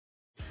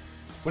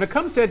When it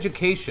comes to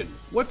education,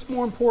 what's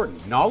more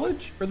important,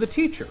 knowledge or the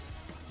teacher?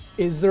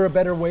 Is there a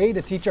better way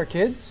to teach our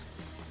kids?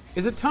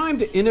 Is it time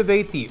to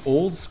innovate the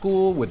old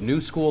school with new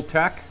school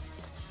tech?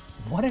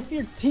 What if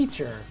your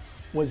teacher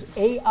was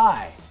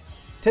AI?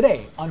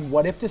 Today on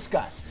What If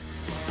Discussed.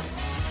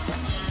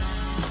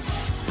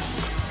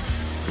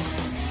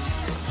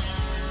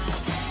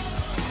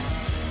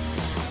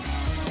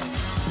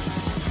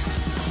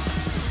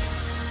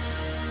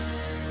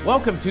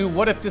 Welcome to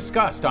What If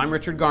Discussed. I'm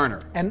Richard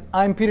Garner. And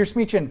I'm Peter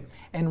Smeechin.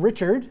 And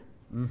Richard,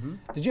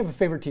 did you have a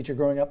favorite teacher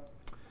growing up?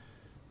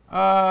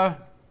 I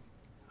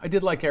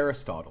did like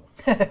Aristotle.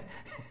 Are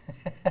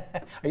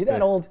you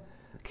that old?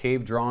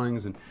 Cave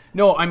drawings and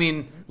no, I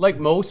mean, like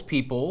most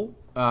people,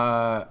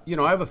 I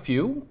have a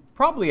few,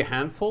 probably a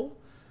handful.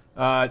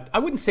 I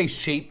wouldn't say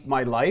shaped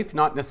my life,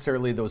 not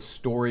necessarily those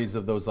stories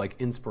of those like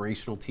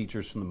inspirational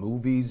teachers from the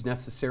movies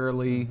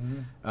necessarily.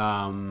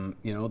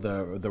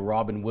 The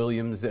Robin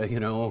Williams,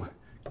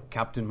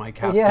 Captain, my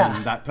Captain.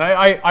 Yeah. That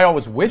I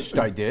always wished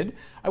I did.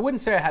 I wouldn't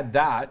say I had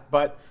that,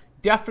 but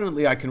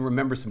definitely I can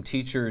remember some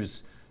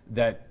teachers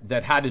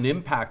that had an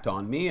impact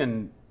on me,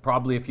 and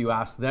probably if you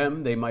ask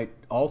them, they might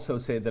also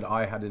say that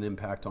I had an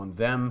impact on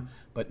them,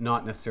 but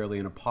not necessarily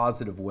in a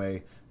positive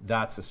way.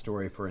 That's a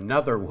story for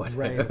another What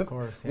Right, If. of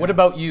course. Yeah. What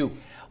about you?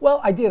 Well,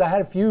 I did. I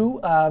had a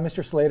few.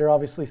 Mr. Slater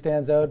obviously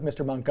stands out,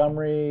 Mr.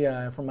 Montgomery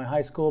from my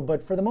high school,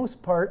 but for the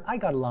most part, I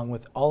got along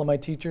with all of my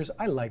teachers.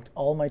 I liked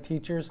all my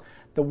teachers.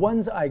 The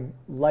ones I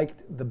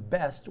liked the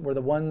best were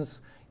the ones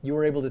you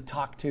were able to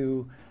talk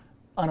to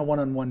on a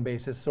one-on-one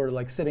basis, sort of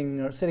like sitting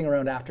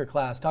around after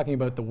class, talking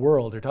about the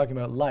world or talking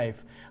about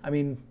life. I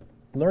mean,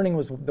 learning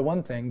was the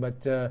one thing,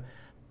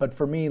 but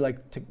for me,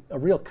 a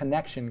real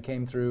connection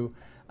came through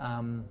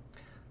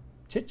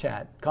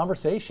chit-chat,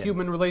 conversation.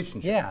 Human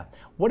relationship. Yeah.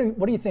 What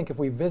do you think if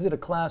we visit a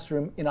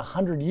classroom in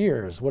 100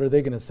 years? What are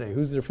they going to say?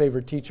 Who's their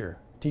favorite teacher?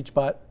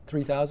 TeachBot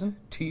 3000?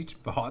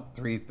 TeachBot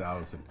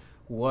 3000.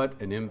 What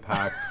an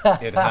impact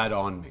it had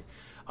on me.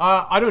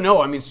 I don't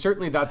know. I mean,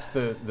 certainly that's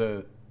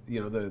the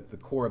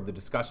core of the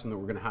discussion that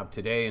we're going to have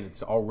today, and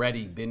it's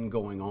already been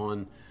going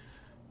on.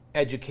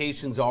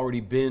 Education's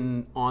already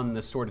been on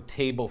the sort of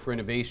table for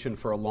innovation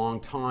for a long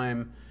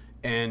time,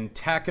 and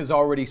tech has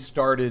already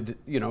started,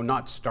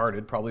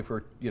 probably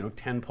for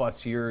 10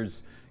 plus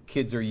years.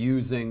 Kids are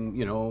using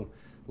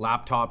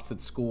laptops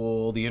at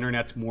school. The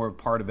internet's more a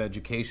part of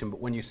education, but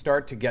when you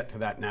start to get to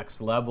that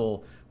next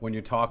level, when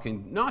you're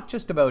talking not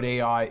just about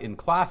AI in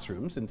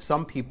classrooms, and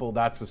some people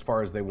that's as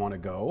far as they want to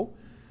go.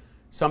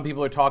 Some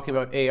people are talking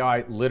about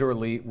AI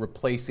literally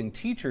replacing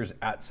teachers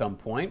at some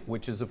point,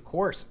 which is, of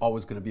course,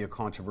 always going to be a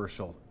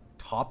controversial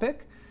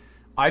topic.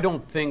 I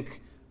don't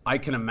think I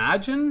can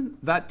imagine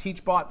that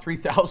TeachBot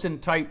 3000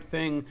 type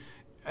thing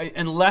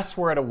unless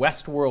we're at a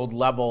Westworld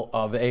level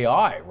of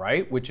AI,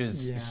 right? Which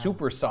is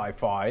super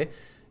sci-fi.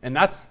 And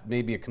that's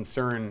maybe a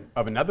concern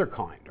of another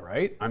kind,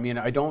 right? I mean,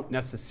 I don't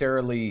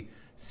necessarily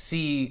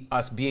see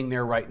us being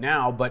there right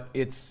now, but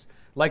it's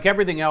like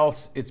everything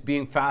else, it's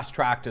being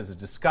fast-tracked as a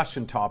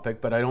discussion topic,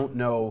 but I don't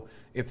know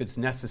if it's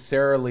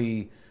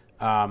necessarily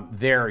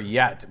there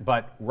yet.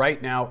 But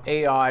right now,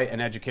 AI and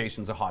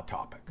education is a hot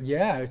topic.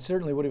 Yeah, it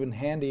certainly would have been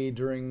handy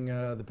during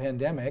the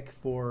pandemic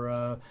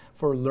for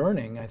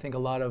learning. I think a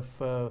lot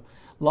of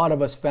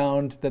us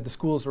found that the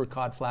schools were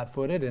caught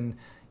flat-footed, and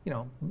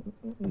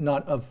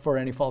not for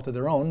any fault of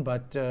their own,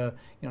 but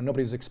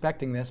nobody was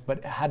expecting this.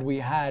 But had we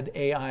had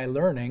AI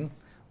learning,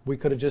 we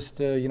could have just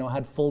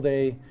had full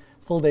day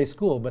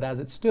school. But as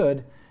it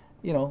stood,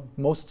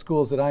 most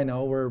schools that I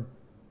know were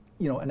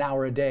an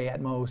hour a day at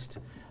most,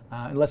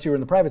 unless you were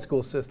in the private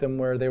school system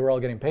where they were all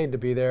getting paid to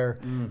be there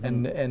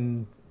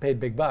and paid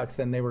big bucks,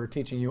 then they were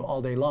teaching you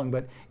all day long.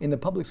 But in the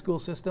public school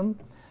system,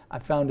 I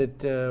found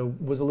it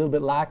was a little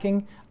bit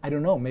lacking. I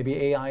don't know, maybe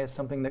AI is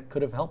something that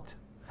could have helped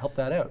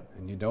that out.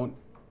 And you don't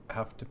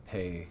have to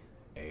pay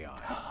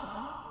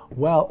AI.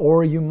 Well,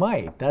 or you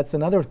might. That's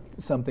another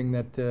something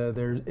that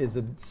there is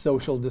a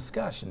social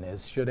discussion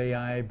is, should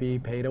AI be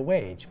paid a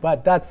wage?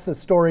 But that's a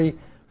story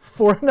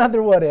for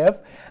another What If.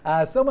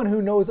 Someone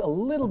who knows a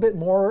little bit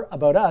more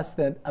about us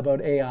than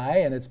about AI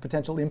and its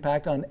potential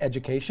impact on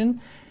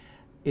education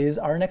is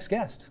our next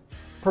guest.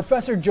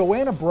 Professor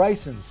Joanna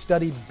Bryson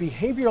studied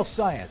behavioral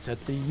science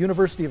at the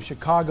University of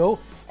Chicago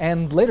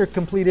and later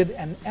completed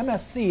an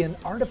MSc in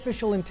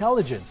artificial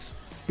intelligence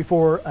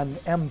before an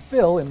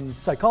MPhil in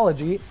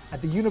psychology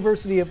at the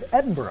University of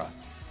Edinburgh.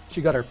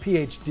 She got her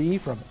PhD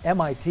from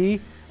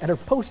MIT and her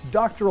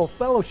postdoctoral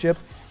fellowship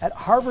at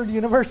Harvard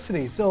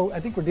University. So I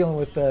think we're dealing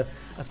with a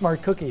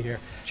smart cookie here.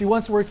 She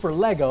once worked for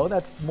Lego,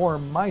 that's more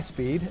my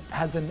speed,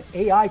 as an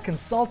AI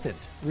consultant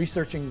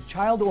researching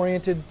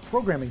child-oriented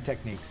programming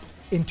techniques.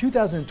 In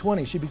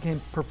 2020, she became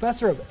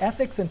Professor of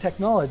Ethics and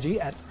Technology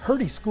at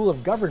Hertie School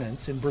of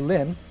Governance in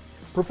Berlin.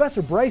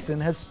 Professor Bryson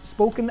has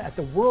spoken at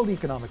the World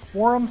Economic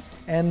Forum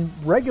and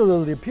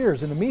regularly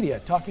appears in the media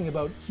talking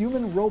about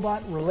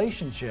human-robot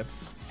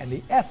relationships and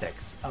the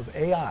ethics of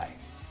AI.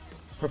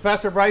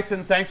 Professor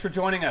Bryson, thanks for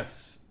joining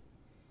us.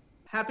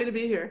 Happy to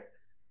be here.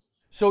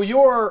 So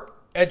you're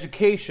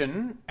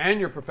education and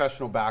your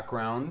professional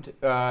background,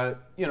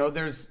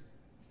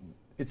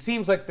 it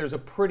seems like there's a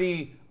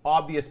pretty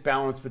obvious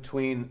balance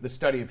between the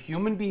study of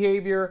human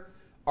behavior,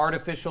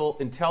 artificial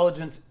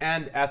intelligence,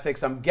 and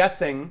ethics. I'm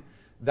guessing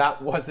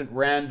that wasn't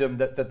random,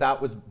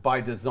 that was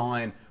by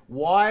design.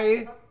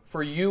 Why,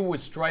 for you,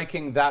 was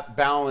striking that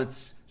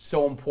balance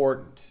so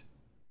important?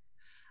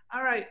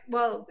 All right.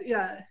 Well,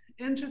 yeah,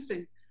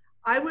 interesting.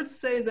 I would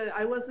say that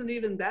I wasn't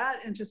even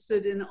that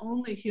interested in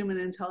only human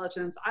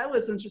intelligence. I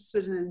was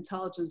interested in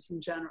intelligence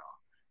in general.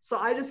 So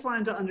I just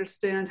wanted to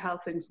understand how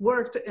things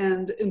worked,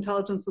 and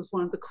intelligence was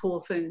one of the cool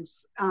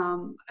things.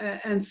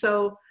 And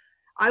so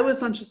I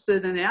was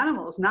interested in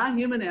animals, not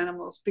human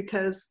animals,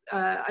 because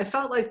I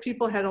felt like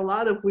people had a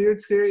lot of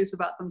weird theories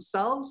about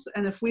themselves.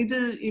 And if we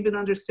didn't even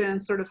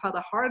understand sort of how the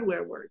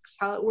hardware works,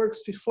 how it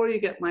works before you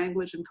get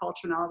language and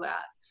culture and all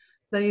that,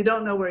 then you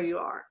don't know where you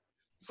are.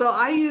 So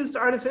I used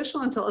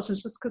artificial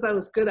intelligence just because I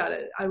was good at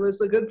it. I was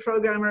a good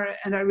programmer,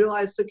 and I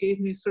realized it gave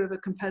me sort of a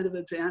competitive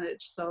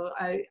advantage. So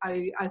I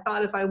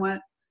thought if I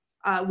went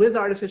with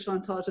artificial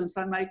intelligence,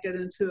 I might get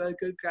into a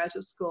good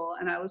graduate school,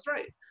 and I was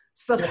right.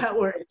 So that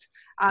worked.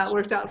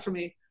 Worked out for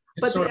me.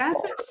 But the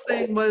ethics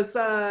thing was,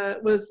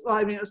 well,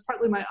 I mean, it was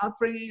partly my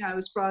upbringing. I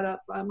was brought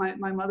up,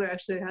 my mother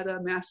actually had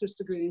a master's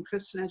degree in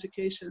Christian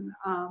education.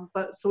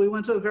 But so we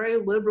went to a very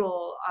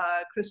liberal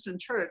Christian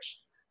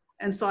church.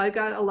 And so I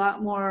got a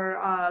lot more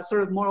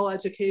sort of moral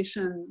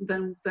education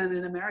than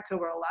in America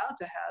we're allowed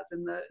to have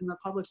in the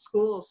public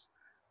schools.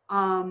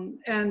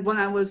 And when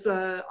I was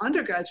an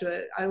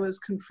undergraduate, I was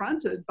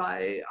confronted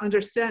by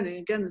understanding,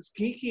 again, this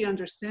geeky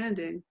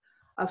understanding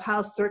of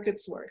how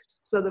circuits worked.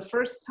 So the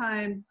first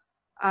time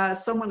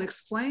someone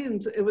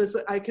explained, it was,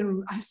 I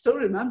still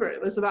remember, it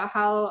was about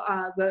how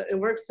it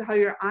works, how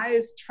your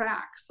eyes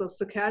track, so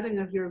saccading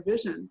of your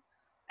vision.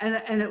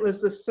 And it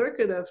was the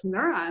circuit of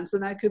neurons,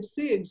 and I could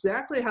see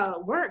exactly how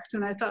it worked.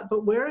 And I thought,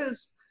 but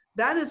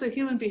that is a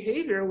human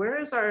behavior.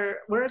 Where is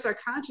our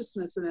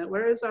consciousness in it?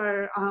 Where is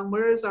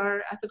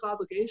our ethical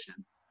obligation?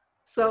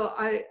 So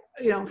I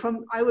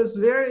was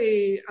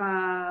very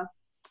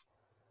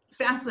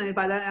fascinated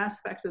by that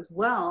aspect as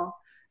well.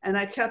 And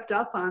I kept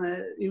up on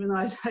it, even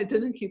though I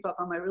didn't keep up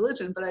on my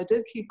religion, but I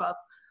did keep up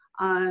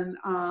on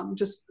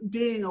just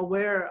being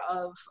aware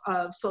of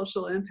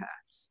social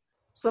impacts.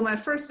 So my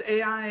first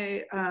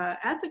AI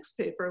ethics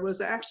paper was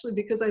actually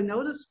because I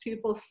noticed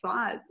people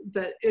thought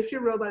that if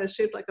your robot is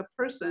shaped like a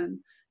person,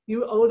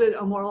 you owed it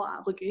a moral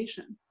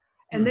obligation.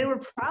 And they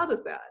were proud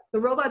of that. The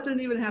robot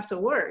didn't even have to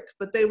work,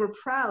 but they were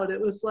proud.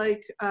 It was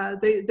like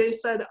they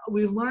said,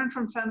 we've learned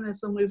from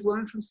feminism, we've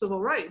learned from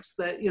civil rights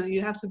that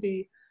you have to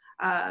be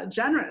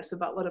generous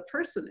about what a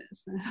person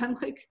is. And I'm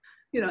like,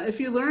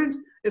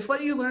 if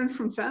what you learned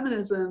from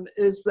feminism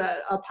is that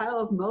a pile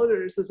of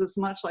motors is as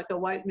much like a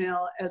white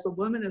male as a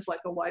woman is like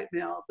a white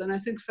male, then I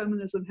think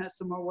feminism has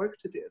some more work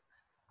to do.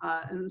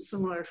 And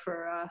similar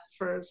for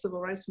civil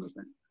rights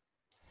movement.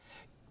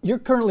 You're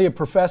currently a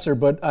professor,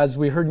 but as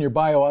we heard in your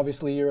bio,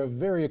 obviously you're a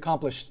very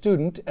accomplished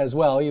student as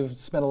well. You've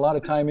spent a lot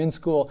of time in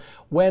school.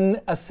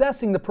 When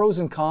assessing the pros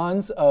and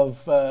cons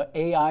of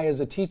AI as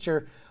a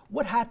teacher,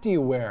 what hat do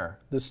you wear?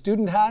 The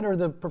student hat or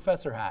the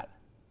professor hat?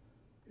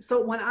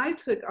 So when I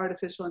took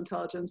artificial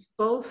intelligence,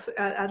 both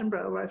at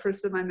Edinburgh, where I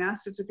first did my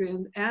master's degree,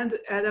 and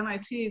at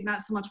MIT,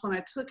 not so much when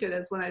I took it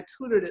as when I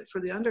tutored it for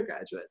the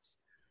undergraduates,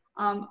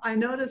 I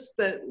noticed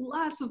that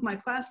lots of my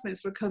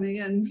classmates were coming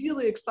in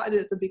really excited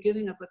at the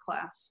beginning of the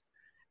class.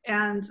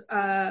 And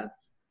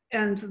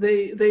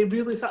they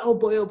really thought, oh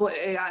boy,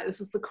 AI, this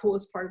is the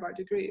coolest part of our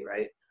degree,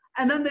 right?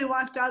 And then they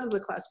walked out of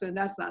the class going,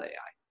 that's not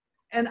AI.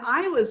 And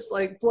I was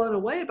like blown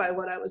away by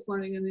what I was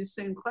learning in these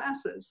same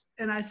classes.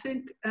 And I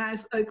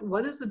like,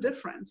 what is the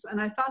difference?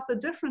 And I thought the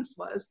difference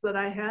was that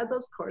I had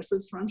those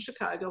courses from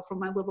Chicago from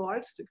my liberal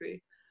arts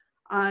degree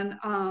on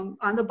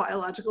the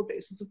biological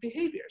basis of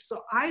behavior.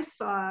 So I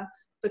saw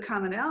the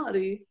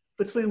commonality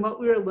between what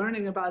we were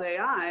learning about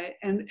AI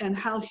and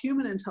how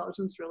human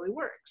intelligence really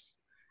works.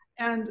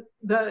 And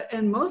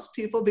most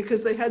people,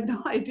 because they had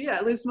no idea,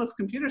 at least most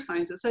computer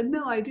scientists had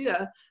no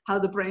idea how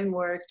the brain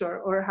worked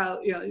or how,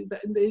 they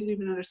didn't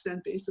even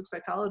understand basic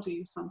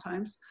psychology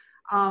sometimes.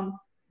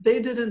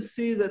 They didn't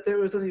see that there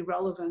was any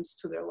relevance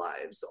to their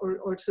lives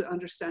or to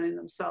understanding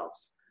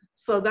themselves.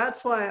 So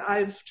that's why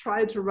I've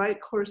tried to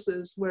write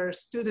courses where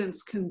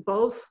students can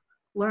both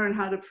learn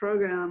how to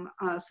program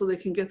so they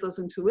can get those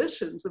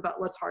intuitions about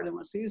what's hard and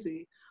what's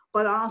easy.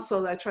 But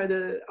also I try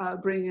to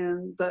bring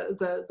in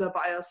the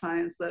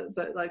bioscience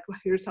that like,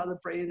 here's how the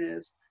brain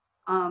is,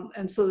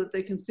 and so that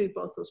they can see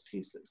both those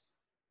pieces.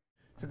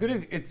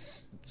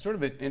 It's sort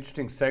of an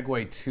interesting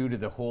segue too to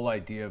the whole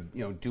idea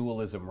of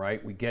dualism,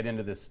 right? We get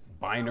into this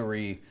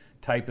binary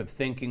type of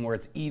thinking where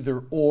it's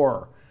either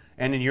or.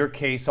 And in your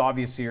case,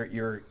 obviously,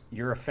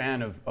 you're a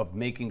fan of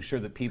making sure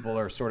that people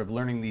are sort of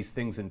learning these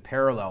things in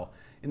parallel.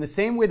 In the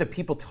same way that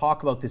people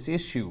talk about this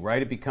issue,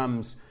 right? It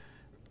becomes,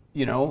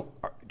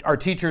 are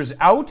teachers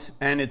out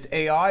and it's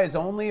AIs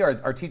only?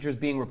 Are teachers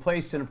being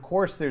replaced? And of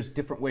course, there's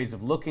different ways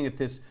of looking at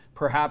this,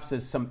 perhaps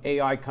as some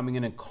AI coming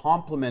in and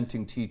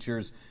complementing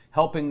teachers,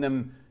 helping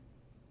them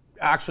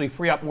actually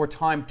free up more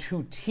time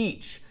to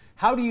teach.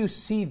 How do you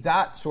see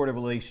that sort of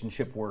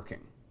relationship working?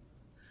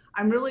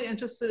 I'm really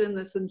interested in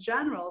this in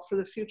general for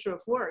the future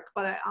of work,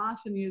 but I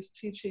often use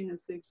teaching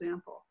as the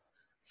example.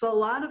 So a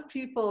lot of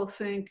people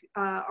think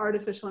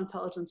artificial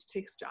intelligence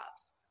takes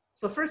jobs.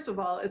 So first of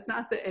all, it's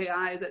not the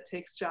AI that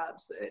takes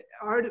jobs.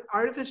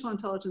 Artificial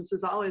intelligence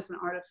is always an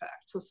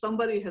artifact. So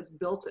somebody has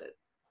built it.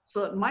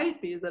 So it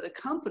might be that a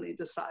company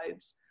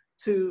decides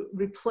to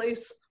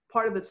replace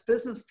part of its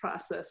business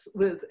process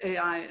with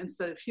AI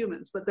instead of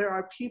humans, but there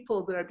are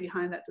people that are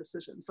behind that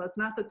decision. So it's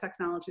not the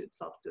technology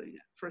itself doing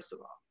it, first of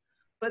all.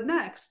 But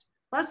next,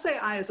 let's say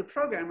I, as a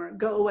programmer,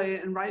 go away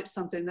and write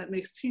something that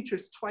makes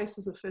teachers twice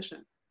as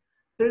efficient.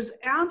 There's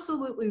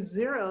absolutely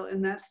zero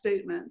in that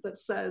statement that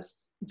says,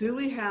 do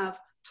we have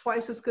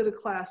twice as good a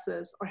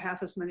classes or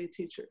half as many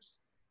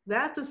teachers?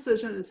 That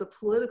decision is a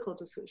political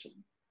decision.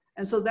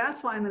 And so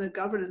that's why I'm in a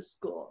governance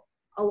school.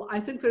 I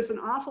think there's an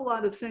awful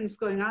lot of things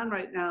going on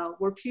right now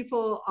where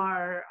people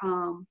are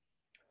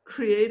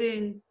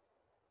creating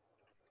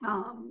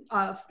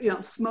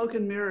smoke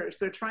and mirrors.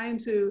 They're trying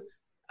to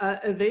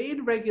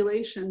evade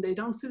regulation. They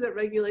don't see that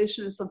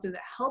regulation is something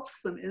that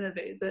helps them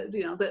innovate.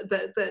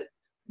 That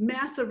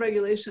massive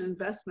regulation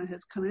investment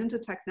has come into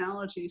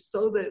technology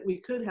so that we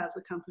could have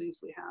the companies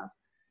we have.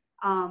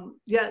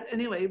 Yet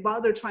anyway,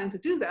 while they're trying to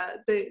do that,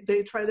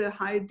 they try to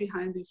hide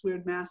behind these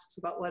weird masks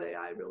about what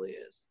AI really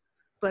is.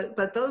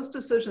 But those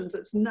decisions,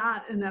 it's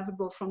not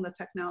inevitable from the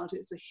technology.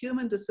 It's a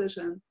human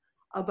decision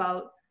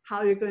about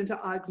how you're going to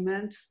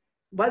augment,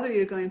 whether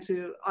you're going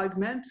to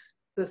augment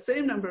the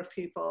same number of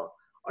people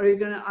or you're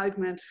going to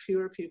augment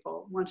fewer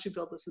people once you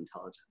build this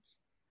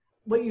intelligence.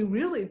 What you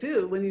really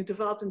do when you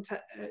develop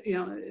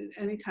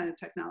any kind of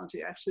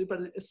technology, actually, but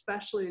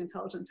especially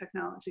intelligent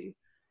technology,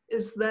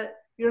 is that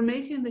you're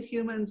making the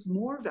humans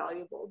more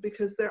valuable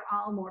because they're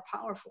all more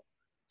powerful.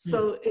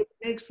 So it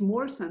makes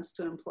more sense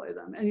to employ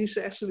them, and you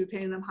should actually be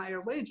paying them higher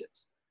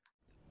wages.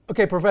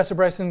 Okay, Professor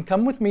Bryson,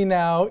 come with me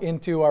now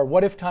into our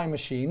what if time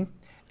machine,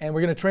 and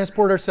we're going to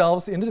transport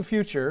ourselves into the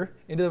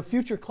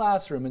future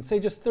classroom, and say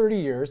just 30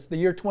 years, the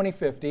year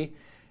 2050.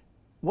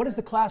 What does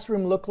the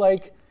classroom look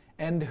like,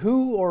 and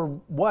who or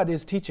what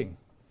is teaching?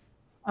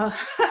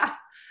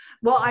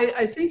 Well,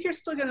 I think you're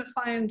still going to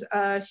find,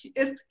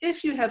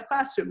 if you have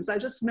classrooms, I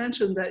just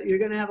mentioned that you're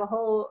going to have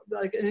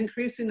an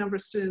increasing number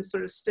of students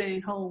sort of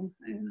staying home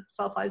and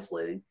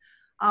self-isolating.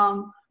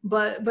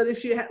 But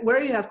if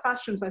where you have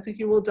classrooms, I think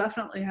you will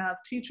definitely have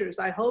teachers.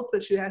 I hope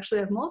that you actually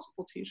have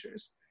multiple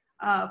teachers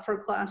per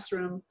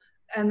classroom.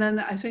 And then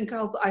I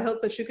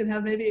hope that you can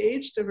have maybe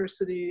age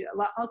diversity,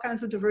 all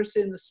kinds of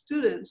diversity in the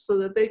students so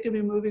that they can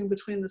be moving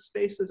between the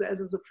spaces as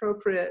is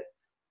appropriate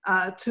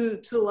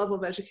to the level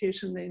of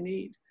education they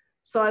need.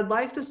 So I'd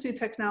like to see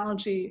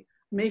technology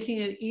making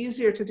it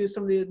easier to do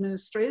some of the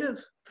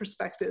administrative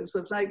perspectives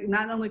of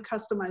not only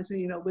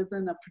customizing,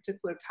 within a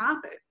particular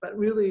topic, but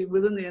really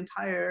within the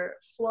entire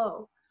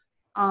flow.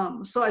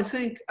 So I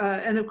think,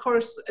 and of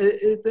course,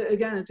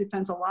 again, it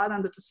depends a lot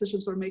on the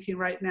decisions we're making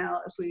right now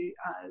as we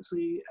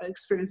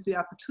experience the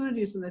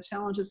opportunities and the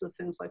challenges of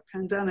things like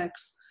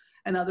pandemics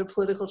and other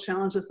political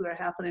challenges that are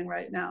happening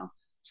right now.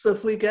 So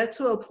if we get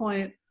to a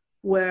point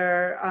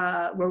where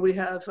we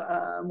have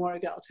a more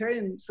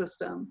egalitarian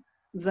system,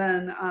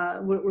 then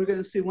we're going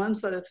to see one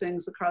set of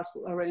things across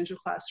a range of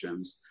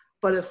classrooms.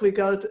 But if we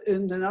go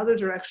in another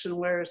direction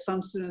where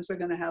some students are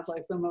going to have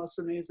like the most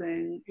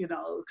amazing,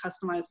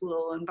 customized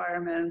little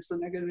environments,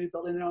 and they're going to be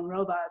building their own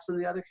robots, and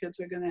the other kids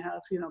are going to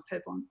have,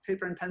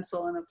 paper and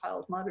pencil and a pile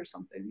of mud or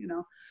something,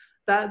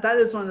 that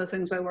is one of the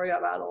things I worry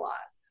about a lot.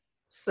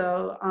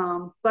 So,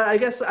 but I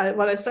guess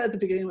what I said at the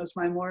beginning was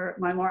my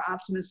more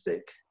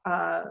optimistic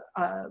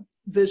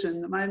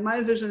vision.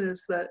 My vision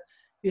is that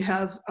you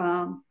have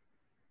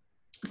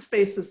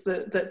spaces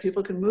that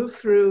people can move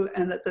through,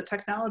 and that the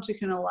technology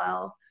can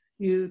allow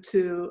you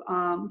to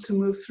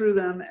move through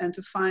them and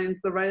to find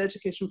the right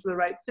education for the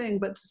right thing,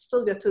 but to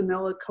still get to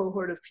know a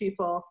cohort of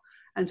people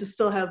and to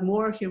still have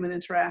more human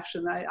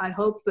interaction. I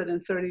hope that in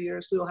 30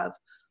 years we will have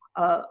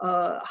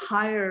a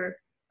higher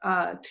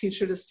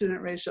teacher to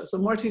student ratio, so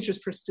more teachers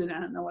per student.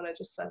 I don't know what I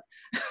just said.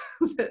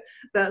 And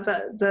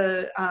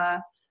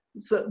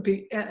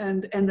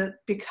that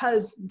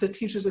because the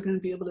teachers are going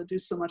to be able to do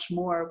so much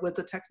more with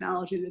the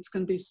technology, that's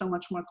going to be so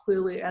much more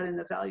clearly adding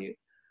the value.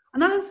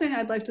 Another thing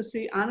I'd like to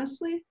see,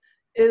 honestly,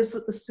 is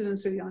that the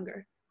students are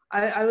younger.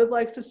 I would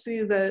like to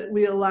see that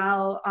we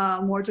allow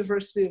more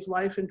diversity of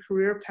life and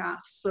career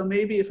paths. So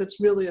maybe if it's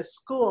really a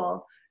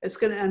school, it's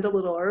going to end a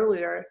little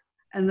earlier,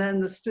 and then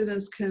the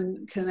students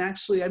can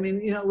actually,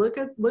 look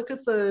at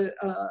the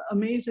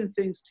amazing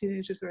things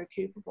teenagers are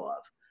capable of.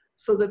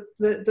 So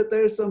that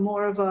there's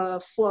more of a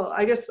flow.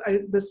 I guess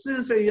the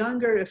students are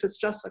younger if it's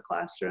just a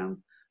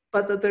classroom,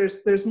 but that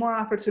there's more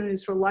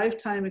opportunities for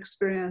lifetime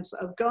experience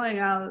of going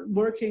out,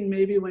 working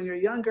maybe when you're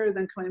younger,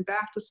 then coming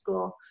back to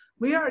school.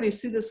 We already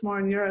see this more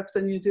in Europe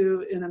than you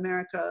do in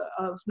America,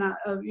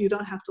 you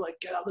don't have to like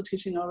get all the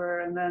teaching over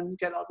and then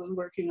get all the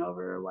working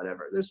over or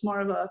whatever. There's more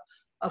of a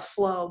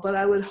flow, but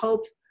I would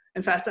hope,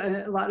 in fact,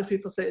 a lot of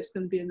people say it's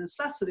going to be a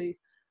necessity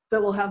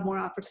that we'll have more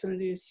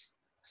opportunities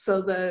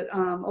so that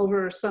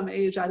over some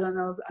age, I don't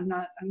know, I'm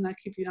not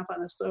keeping up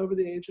on this, but over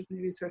the age of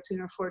maybe 13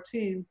 or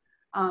 14,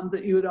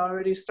 that you would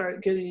already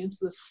start getting into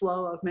this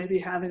flow of maybe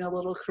having a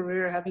little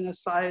career, having a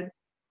side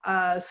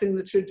thing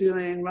that you're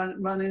doing,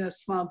 running a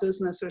small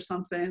business or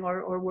something,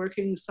 or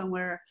working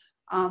somewhere,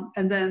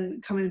 and then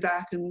coming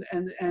back and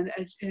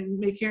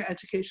making your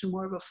education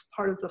more of a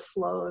part of the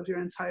flow of your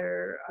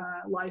entire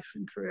life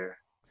and career.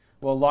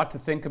 Well, a lot to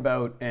think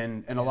about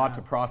and a lot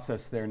to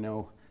process there,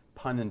 no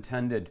pun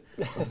intended.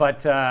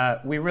 But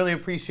we really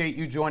appreciate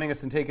you joining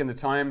us and taking the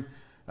time,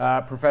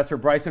 Professor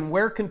Bryson.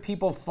 Where can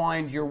people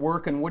find your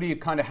work, and what do you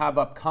kind of have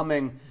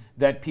upcoming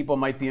that people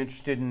might be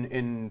interested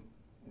in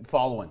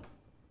following?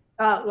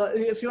 Well,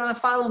 if you want to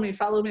follow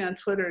me on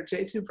Twitter,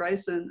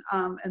 J2Bryson,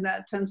 and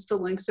that tends to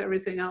link to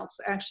everything else.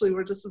 Actually,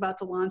 we're just about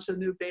to launch a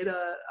new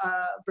beta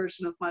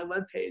version of my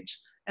webpage,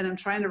 and I'm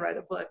trying to write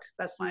a book.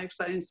 That's my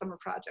exciting summer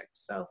project.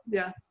 So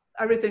yeah,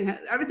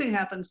 everything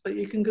happens, but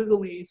you can Google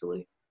me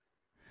easily.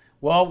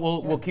 Well,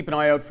 we'll keep an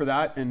eye out for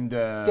that and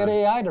get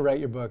AI to write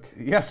your book.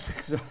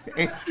 Yes.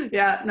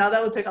 Yeah, no,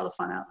 that would take all the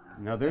fun out.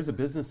 Now there's a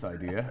business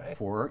idea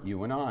for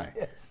you and I,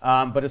 Yes.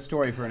 But a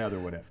story for another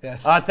what if.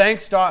 Yes.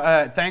 Thanks,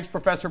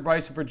 Professor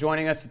Bryson, for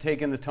joining us and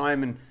taking the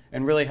time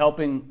and really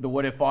helping the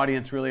what if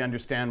audience really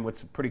understand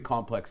what's a pretty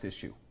complex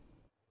issue.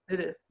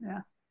 It is, yeah.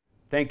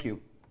 Thank you.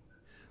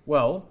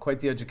 Well, quite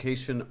the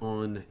education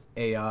on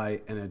AI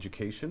and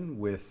education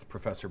with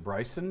Professor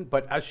Bryson,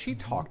 but as she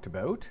talked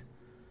about,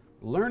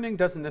 learning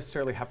doesn't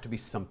necessarily have to be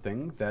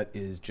something that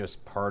is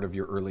just part of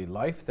your early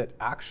life, that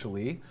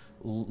actually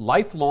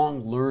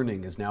lifelong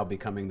learning is now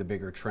becoming the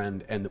bigger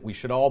trend, and that we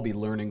should all be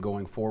learning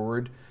going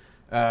forward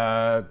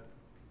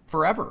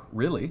forever,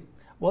 really.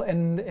 Well,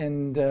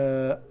 and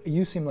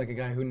you seem like a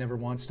guy who never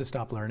wants to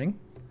stop learning.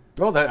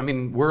 Well,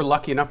 we're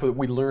lucky enough that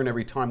we learn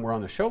every time we're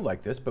on a show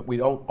like this, but we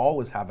don't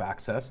always have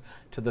access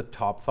to the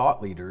top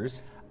thought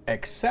leaders,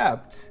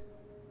 except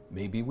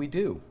maybe we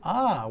do.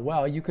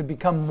 Well, you could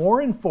become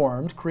more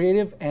informed,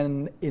 creative,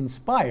 and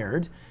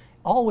inspired,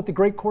 all with the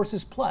Great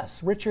Courses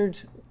Plus. Richard,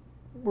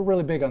 we're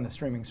really big on the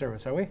streaming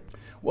service, are we?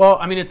 Well,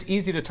 it's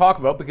easy to talk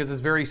about because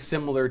it's very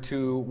similar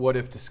to What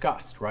If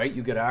discussed, right?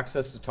 You get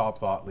access to top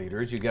thought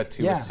leaders. You get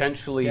to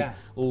essentially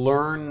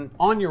learn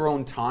on your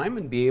own time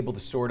and be able to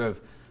sort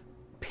of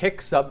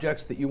pick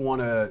subjects that you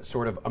want to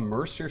sort of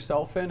immerse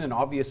yourself in. And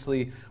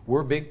obviously,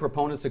 we're big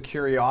proponents of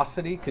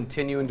curiosity,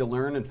 continuing to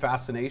learn, and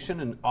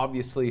fascination. And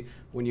obviously,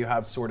 when you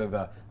have sort of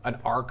an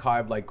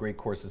archive like Great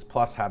Courses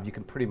Plus have, you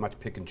can pretty much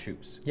pick and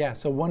choose. Yeah,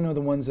 so one of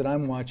the ones that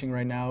I'm watching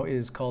right now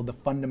is called The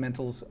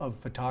Fundamentals of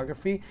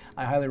Photography.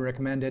 I highly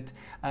recommend it.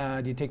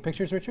 Do you take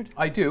pictures, Richard?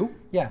 I do.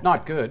 Yeah.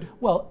 Not good.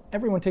 Well,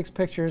 everyone takes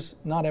pictures.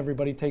 Not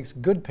everybody takes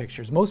good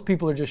pictures. Most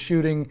people are just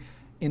shooting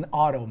in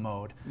auto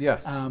mode.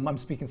 Yes. I'm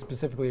speaking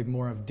specifically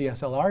more of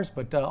DSLRs,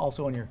 but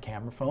also on your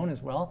camera phone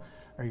as well,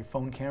 or your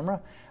phone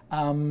camera.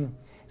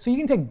 So you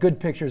can take good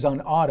pictures on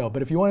auto,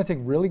 but if you want to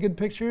take really good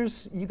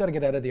pictures, you got to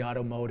get out of the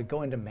auto mode and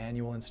go into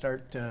manual and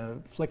start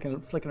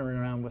flicking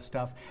around with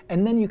stuff.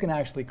 And then you can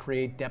actually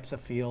create depths of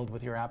field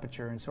with your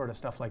aperture and sort of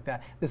stuff like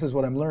that. This is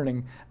what I'm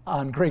learning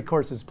on Great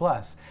Courses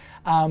Plus.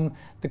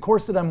 The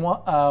course that I'm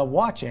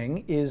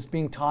watching is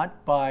being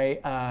taught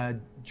by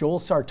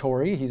Joel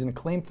Sartori. He's an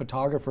acclaimed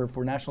photographer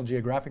for National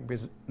Geographic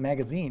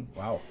magazine.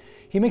 Wow.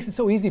 He makes it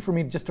so easy for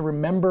me just to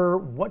remember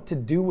what to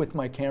do with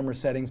my camera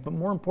settings, but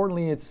more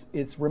importantly,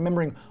 it's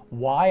remembering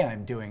why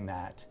I'm doing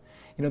that.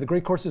 You know, the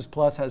Great Courses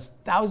Plus has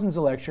thousands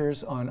of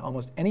lectures on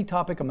almost any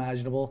topic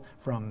imaginable,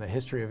 from the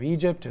history of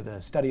Egypt to the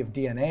study of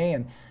DNA,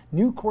 and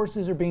new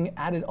courses are being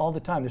added all the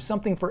time. There's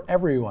something for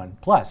everyone.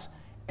 Plus,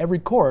 every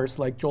course,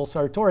 like Joel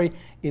Sartori,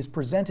 is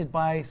presented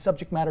by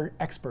subject matter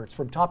experts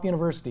from top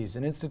universities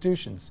and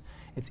institutions.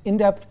 It's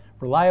in-depth,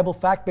 reliable,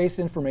 fact-based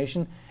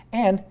information,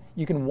 and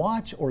you can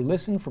watch or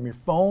listen from your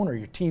phone or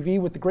your TV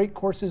with the Great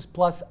Courses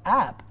Plus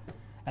app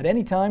at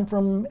any time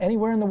from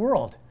anywhere in the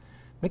world.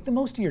 Make the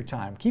most of your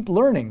time. Keep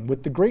learning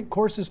with the Great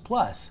Courses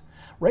Plus.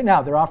 Right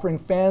now, they're offering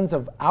fans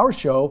of our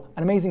show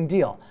an amazing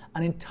deal,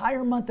 an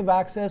entire month of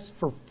access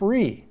for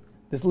free.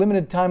 This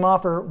limited time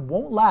offer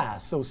won't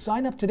last, so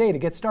sign up today to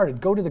get started.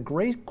 Go to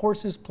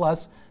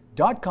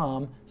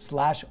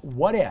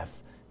thegreatcoursesplus.com/whatif.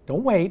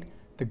 Don't wait,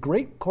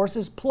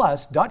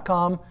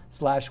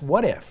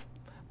 thegreatcoursesplus.com/whatif.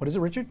 What is it,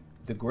 Richard?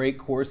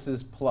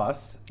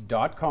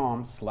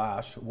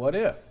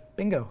 Thegreatcoursesplus.com/whatif.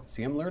 Bingo.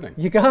 See, I'm learning.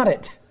 You got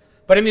it.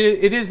 But I mean,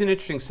 it is an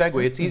interesting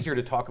segue. It's easier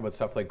to talk about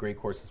stuff like Great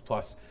Courses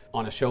Plus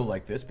on a show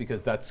like this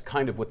because that's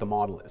kind of what the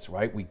model is,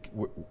 right?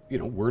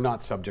 We're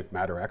not subject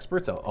matter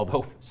experts,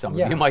 although some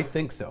of you might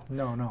think so.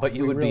 No, but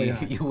you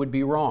would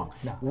be wrong.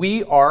 No.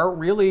 We are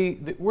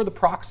really we're the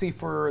proxy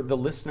for the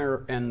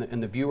listener and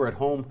the viewer at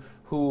home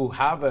who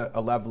have a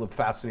level of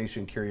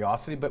fascination and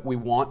curiosity, but we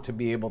want to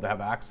be able to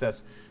have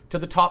access to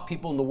the top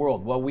people in the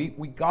world. Well, we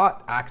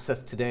got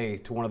access today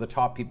to one of the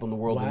top people in the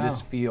world in this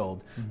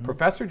field.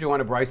 Professor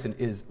Joanna Bryson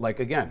is like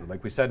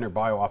we said in her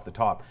bio off the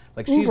top,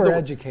 like she's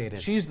educated.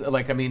 She's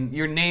like, I mean,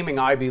 you're naming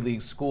Ivy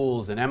League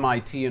schools and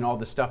MIT and all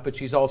this stuff, but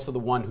she's also the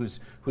one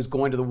who's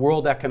going to the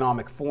World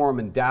Economic Forum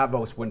in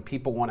Davos when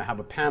people want to have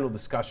a panel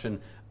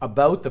discussion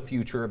about the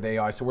future of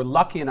AI. So we're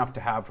lucky enough to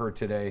have her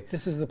today.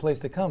 This is the place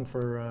to come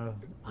for.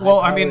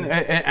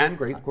 And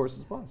Great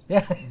Courses Plus.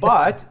 Yeah.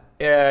 But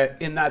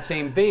in that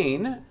same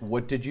vein,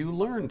 what did you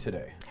learn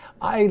today?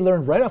 I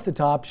learned right off the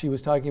top, she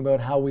was talking about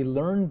how we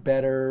learn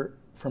better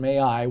from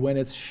AI when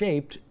it's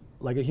shaped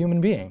like a human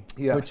being,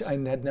 which I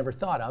had never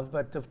thought of,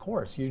 but of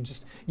course,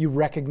 you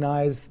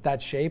recognize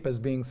that shape as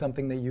being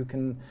something that you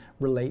can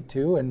relate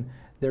to, and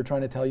they're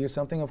trying to tell you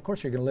something, of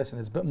course you're going to listen.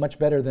 It's much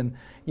better than,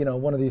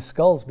 one of these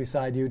skulls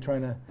beside you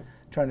trying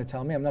to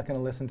tell me. I'm not going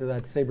to listen to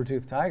that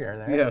saber-toothed tiger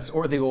there. Yes,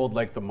 or the old,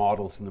 like the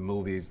models in the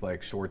movies,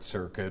 like Short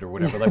Circuit or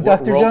whatever. Like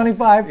Dr. Johnny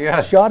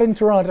Five, shot in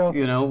Toronto.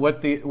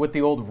 What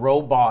the old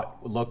robot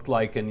looked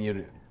like,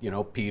 and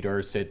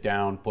Peter, sit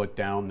down, put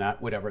down,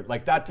 that, whatever,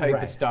 like that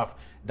type of stuff.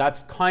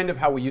 That's kind of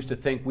how we used to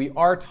think. We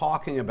are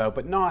talking about,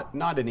 but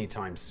not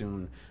anytime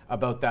soon,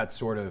 about that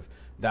sort of,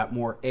 that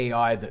more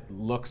AI that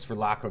looks, for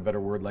lack of a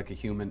better word, like a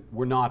human.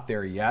 We're not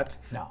there yet.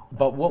 No.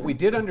 But what we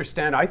did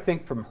understand, I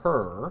think, from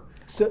her.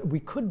 So we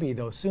could be,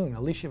 though, soon.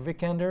 Alicia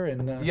Vikander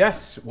and.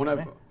 Yes,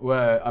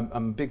 I'm a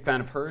big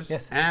fan of hers.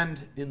 Yes.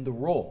 And in the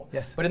role.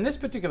 Yes. But in this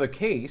particular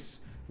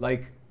case,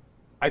 like,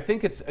 I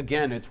think it's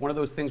one of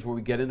those things where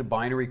we get into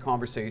binary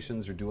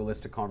conversations or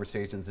dualistic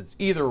conversations. It's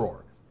either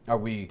or.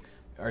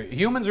 Are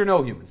humans or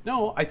no humans?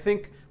 No, I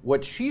think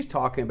what she's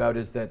talking about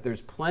is that there's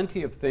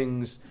plenty of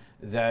things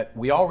that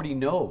we already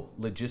know,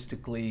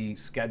 logistically,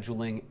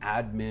 scheduling,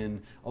 admin,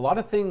 a lot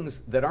of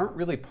things that aren't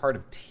really part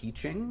of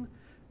teaching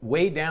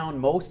weigh down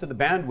most of the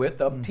bandwidth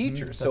of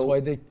teachers. That's why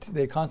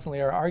they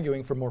constantly are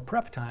arguing for more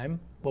prep time.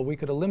 Well, we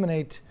could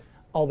eliminate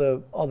all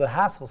the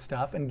hassle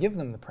stuff and give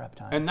them the prep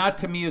time. And that,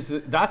 to me,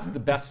 that's the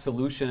best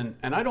solution.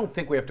 And I don't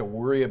think we have to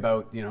worry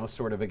about,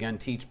 sort of, again,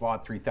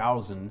 TeachBot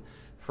 3000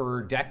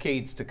 for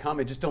decades to come.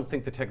 I just don't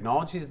think the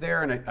technology is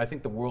there, and I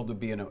think the world would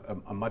be in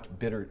a much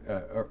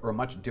better or a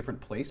much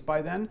different place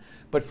by then.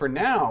 But for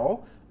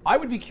now, I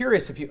would be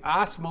curious if you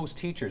ask most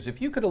teachers,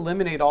 if you could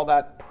eliminate all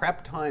that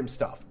prep time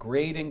stuff,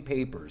 grading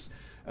papers,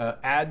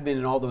 admin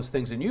and all those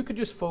things, and you could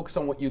just focus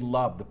on what you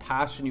love, the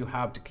passion you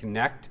have to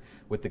connect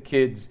with the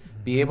kids,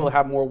 be able to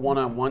have more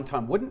one-on-one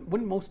time.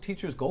 Wouldn't most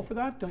teachers go for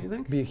that, don't you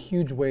think? Be a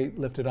huge weight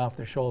lifted off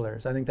their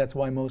shoulders. I think that's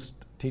why most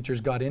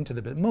teachers got into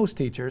the business. Most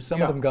teachers, some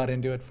of them got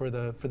into it for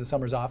the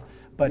summers off,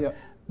 but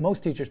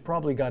most teachers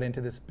probably got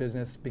into this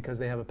business because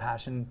they have a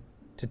passion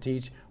to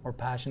teach or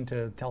passion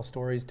to tell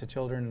stories to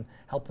children and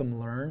help them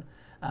learn.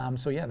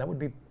 That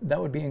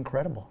would be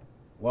incredible.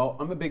 Well,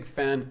 I'm a big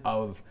fan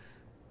of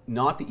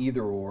not the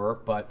either or,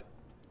 but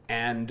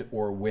and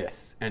or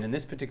with. And in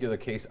this particular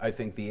case, I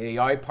think the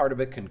AI part of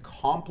it can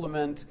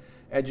complement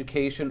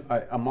education.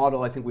 A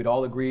model I think we'd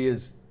all agree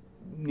is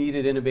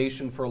needed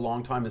innovation for a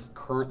long time, is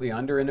currently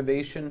under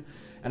innovation.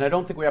 And I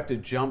don't think we have to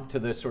jump to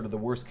the sort of the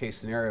worst case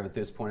scenario at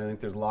this point. I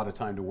think there's a lot of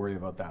time to worry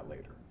about that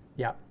later.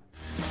 Yeah.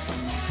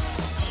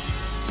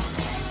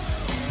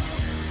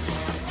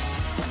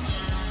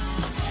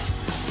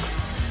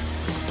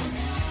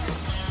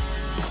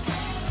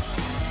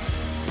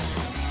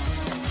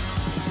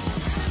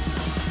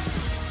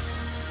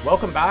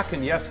 Welcome back,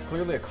 and yes,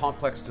 clearly a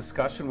complex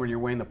discussion where you're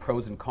weighing the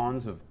pros and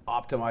cons of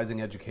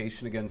optimizing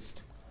education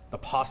against the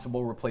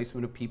possible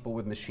replacement of people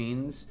with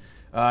machines.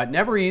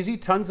 Never easy,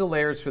 tons of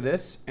layers for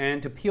this,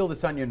 and to peel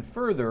this onion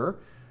further,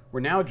 we're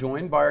now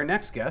joined by our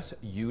next guest,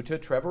 Jutta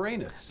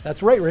Treviranus.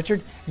 That's right,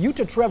 Richard.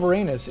 Jutta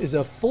Treviranus is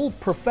a full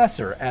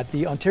professor at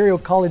the Ontario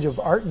College of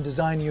Art and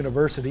Design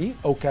University,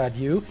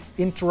 OCADU,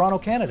 in Toronto,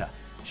 Canada.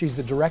 She's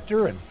the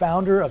director and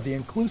founder of the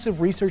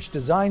Inclusive Research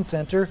Design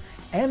Center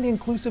and the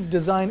Inclusive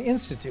Design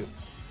Institute.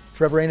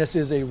 Treviranus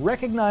is a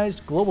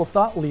recognized global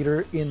thought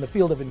leader in the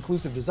field of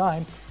inclusive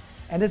design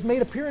and has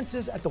made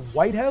appearances at the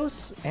White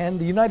House and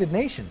the United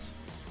Nations.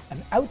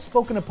 An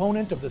outspoken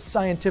opponent of the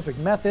scientific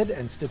method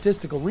and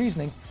statistical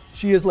reasoning,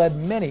 she has led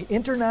many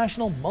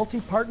international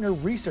multi-partner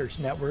research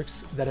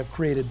networks that have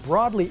created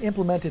broadly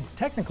implemented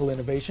technical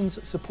innovations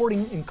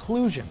supporting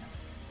inclusion.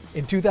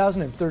 In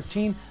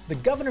 2013, the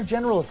Governor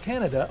General of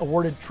Canada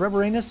awarded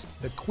Treviranus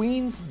the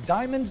Queen's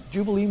Diamond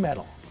Jubilee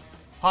Medal.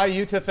 Hi,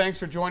 Jutta. Thanks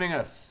for joining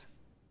us.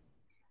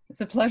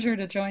 It's a pleasure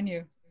to join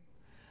you.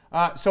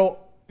 So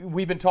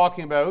we've been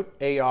talking about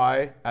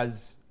AI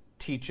as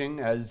teaching,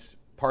 as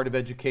part of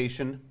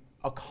education,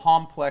 a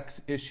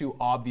complex issue,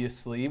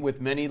 obviously, with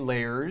many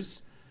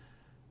layers.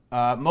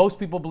 Most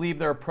people believe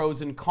there are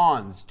pros and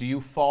cons. Do you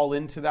fall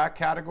into that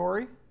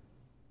category?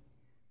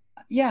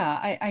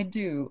 Yeah, I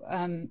do.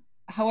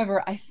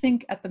 However, I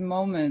think at the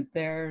moment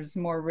there's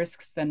more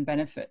risks than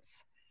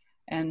benefits.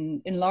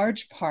 And in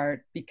large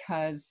part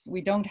because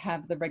we don't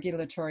have the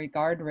regulatory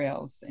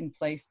guardrails in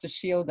place to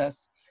shield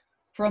us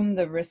from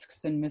the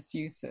risks and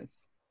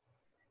misuses.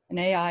 And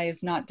AI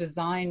is not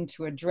designed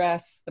to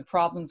address the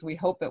problems we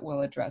hope it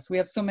will address. We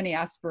have so many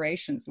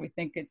aspirations. We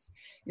think it's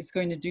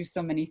going to do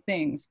so many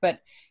things, but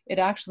it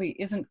actually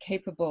isn't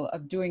capable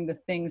of doing the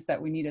things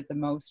that we need it the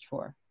most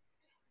for.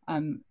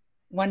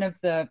 One of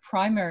the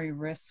primary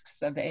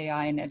risks of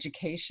AI in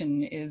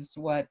education is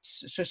what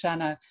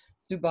Shoshana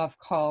Zuboff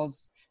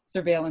calls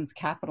surveillance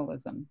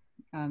capitalism.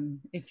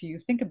 If you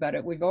think about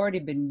it, we've already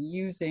been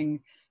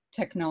using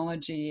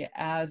technology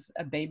as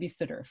a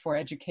babysitter for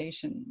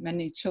education.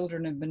 Many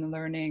children have been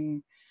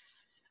learning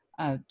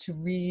to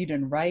read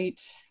and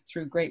write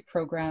through great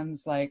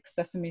programs like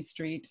Sesame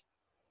Street.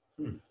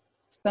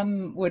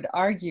 Some would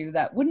argue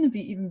that wouldn't it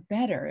be even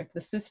better if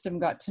the system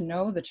got to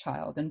know the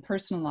child and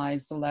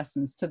personalize the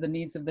lessons to the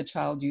needs of the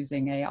child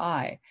using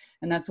AI?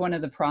 And that's one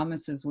of the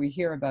promises we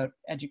hear about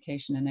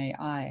education and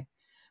AI.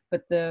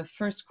 But the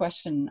first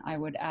question I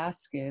would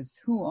ask is,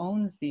 who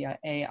owns the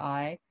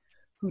AI?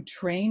 Who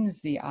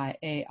trains the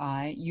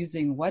AI,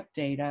 using what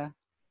data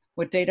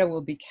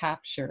will be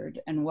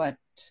captured, and what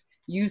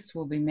use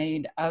will be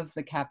made of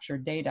the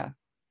captured data?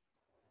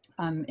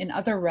 In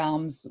other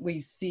realms,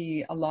 we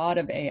see a lot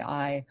of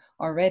AI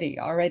already.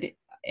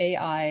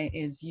 AI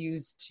is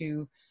used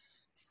to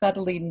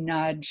subtly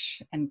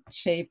nudge and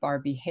shape our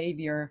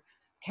behavior,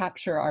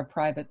 capture our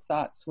private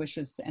thoughts,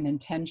 wishes, and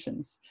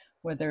intentions,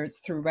 whether it's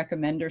through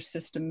recommender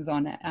systems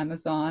on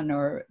Amazon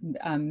or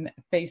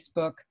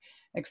Facebook,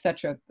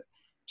 etc.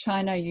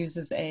 China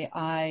uses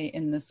AI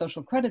in the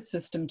social credit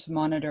system to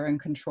monitor and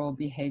control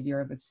behavior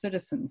of its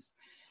citizens.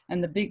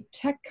 And the big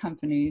tech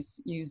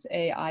companies use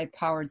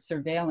AI-powered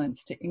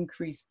surveillance to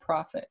increase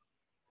profit.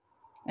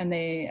 And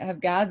they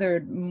have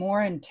gathered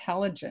more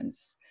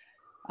intelligence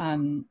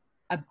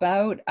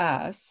about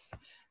us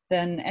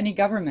than any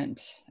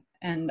government,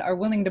 and are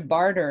willing to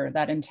barter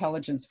that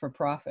intelligence for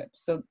profit.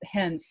 So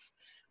hence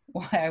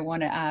why I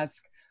want to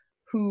ask,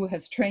 who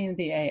has trained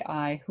the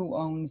AI, who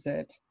owns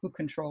it, who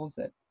controls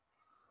it?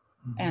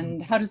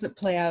 And how does it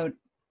play out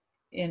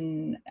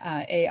in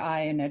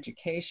AI in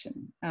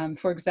education?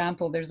 For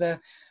example, there's a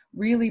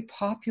really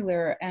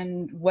popular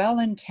and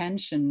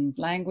well-intentioned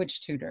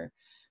language tutor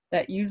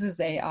that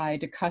uses AI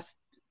to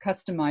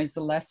customize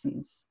the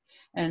lessons.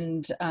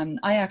 And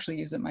I actually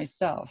use it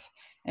myself.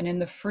 And in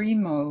the free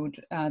mode,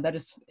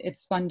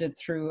 it's funded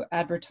through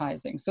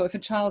advertising. So if a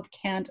child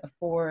can't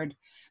afford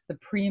the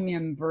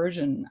premium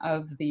version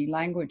of the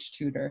language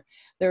tutor,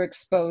 they're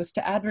exposed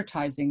to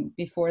advertising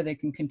before they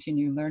can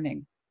continue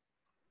learning.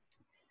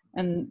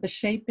 And the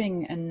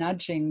shaping and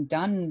nudging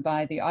done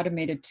by the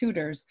automated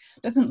tutors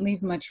doesn't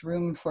leave much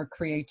room for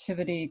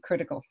creativity,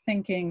 critical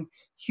thinking,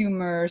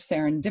 humor,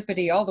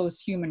 serendipity, all those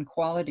human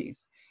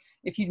qualities.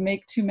 If you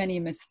make too many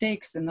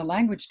mistakes in the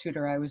language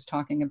tutor I was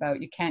talking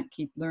about, you can't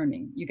keep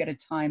learning. You get a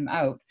time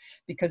out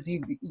because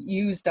you've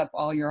used up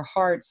all your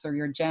hearts or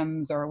your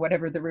gems or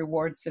whatever the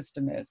reward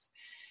system is.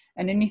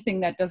 And anything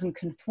that doesn't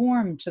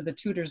conform to the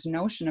tutor's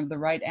notion of the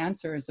right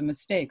answer is a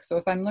mistake. So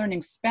if I'm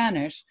learning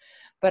Spanish,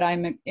 but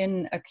I'm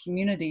in a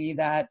community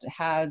that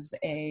has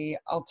an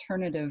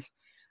alternative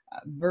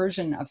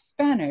version of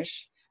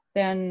Spanish,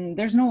 then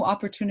there's no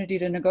opportunity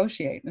to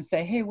negotiate and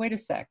say, hey, wait a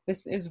sec,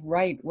 this is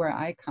right where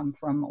I come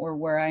from or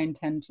where I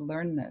intend to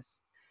learn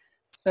this.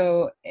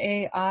 So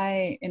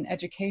AI in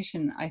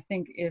education, I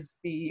think, is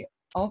the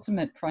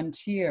ultimate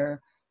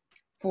frontier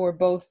for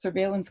both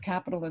surveillance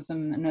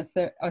capitalism and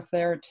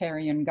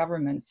authoritarian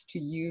governments to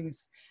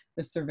use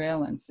the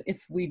surveillance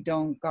if we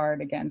don't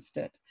guard against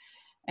it.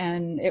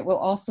 And it will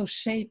also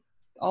shape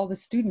all the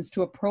students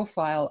to a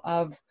profile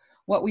of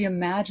what we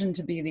imagine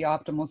to be the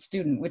optimal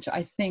student, which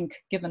I think,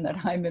 given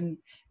that I'm in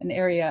an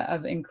area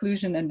of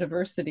inclusion and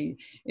diversity,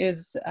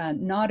 is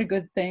not a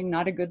good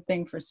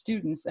thing for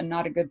students, and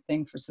not a good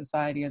thing for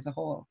society as a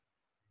whole.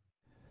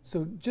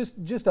 So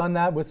just on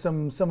that, with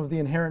some of the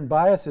inherent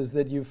biases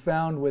that you've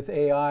found with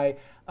AI,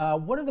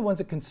 what are the ones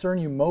that concern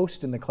you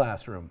most in the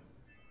classroom?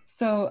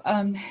 So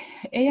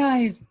AI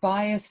is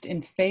biased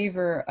in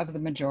favor of the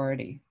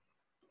majority.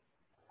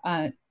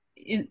 The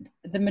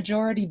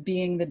majority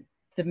being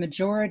the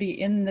majority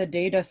in the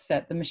data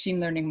set the machine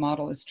learning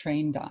model is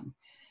trained on.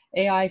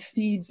 AI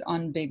feeds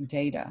on big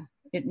data.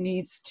 It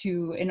needs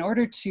to, in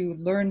order to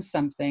learn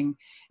something,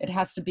 it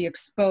has to be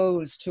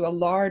exposed to a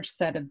large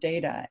set of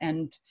data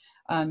and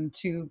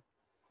to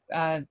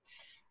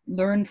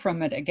learn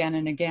from it again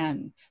and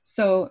again.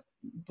 So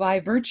by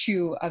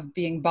virtue of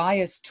being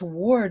biased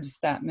towards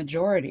that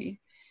majority,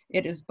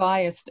 it is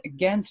biased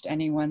against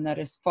anyone that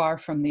is far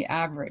from the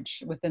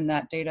average within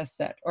that data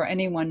set, or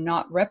anyone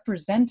not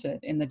represented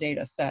in the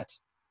data set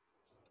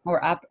or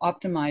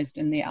optimized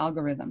in the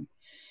algorithm.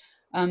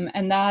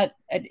 And that,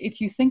 if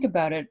you think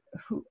about it,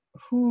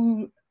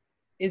 who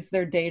is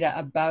their data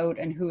about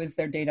and who is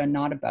their data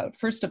not about?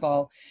 First of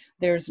all,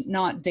 there's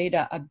not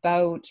data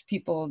about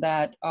people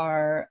that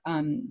are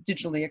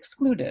digitally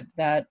excluded,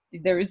 that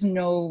there is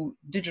no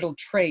digital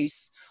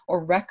trace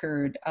or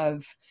record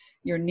of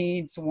your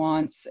needs,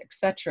 wants,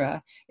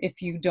 etc.,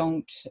 if you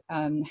don't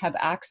have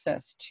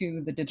access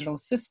to the digital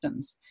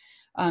systems.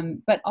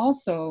 But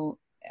also,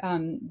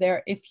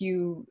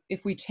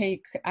 if we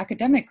take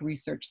academic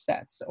research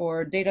sets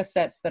or data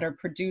sets that are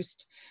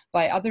produced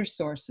by other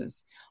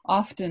sources,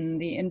 often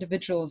the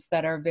individuals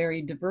that are very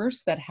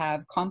diverse, that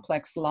have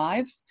complex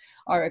lives,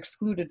 are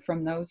excluded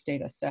from those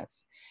data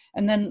sets.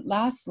 And then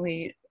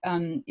lastly,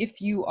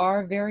 if you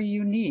are very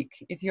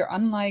unique, if you're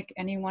unlike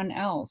anyone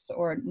else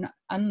or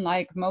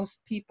unlike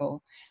most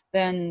people,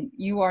 then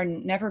you are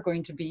never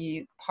going to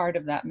be part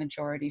of that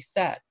majority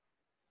set.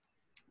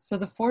 So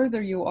the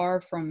further you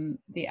are from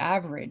the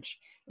average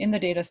in the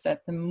data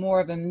set, the more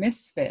of a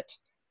misfit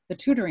the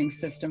tutoring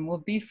system will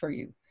be for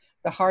you,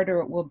 the harder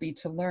it will be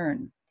to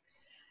learn.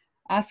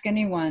 Ask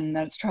anyone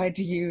that's tried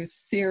to use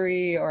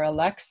Siri or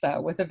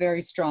Alexa with a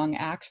very strong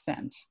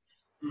accent.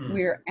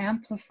 We're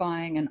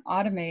amplifying and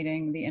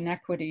automating the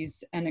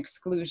inequities and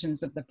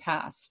exclusions of the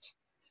past.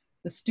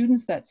 The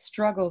students that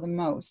struggle the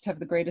most have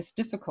the greatest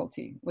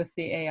difficulty with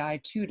the AI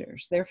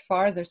tutors. They're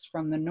farthest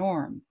from the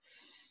norm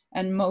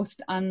and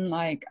most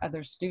unlike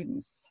other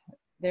students.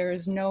 There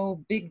is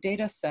no big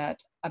data set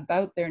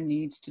about their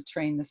needs to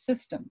train the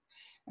system.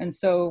 And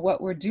so what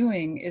we're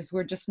doing is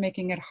we're just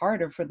making it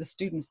harder for the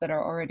students that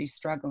are already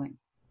struggling.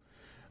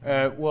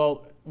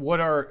 Well, what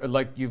are,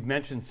 like you've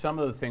mentioned some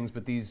of the things,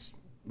 but these,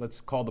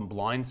 let's call them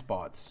blind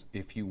spots,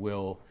 if you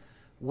will.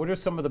 What are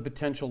some of the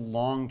potential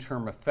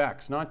long-term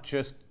effects, not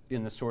just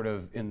in the sort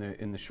of, in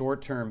the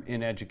short term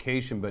in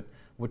education, but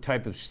what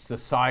type of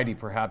society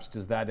perhaps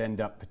does that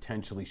end up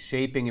potentially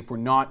shaping if we're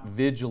not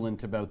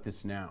vigilant about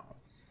this now?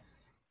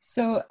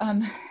 So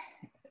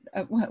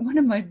one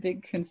of my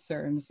big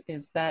concerns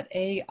is that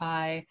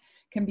AI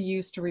can be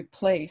used to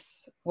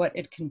replace what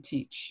it can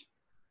teach.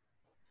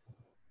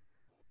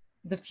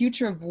 The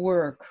future of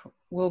work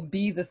will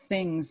be the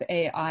things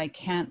AI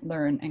can't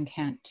learn and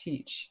can't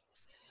teach.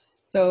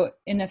 So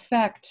in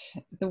effect,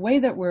 the way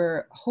that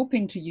we're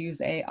hoping to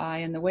use AI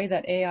and the way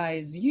that AI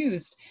is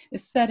used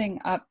is setting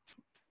up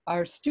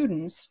our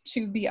students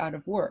to be out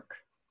of work.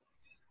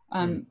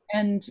 And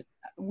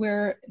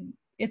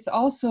it's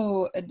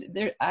also,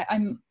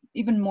 I'm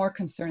even more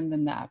concerned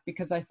than that,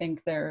 because I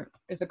think there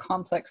is a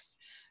complex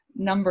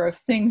number of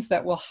things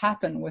that will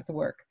happen with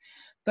work.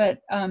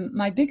 But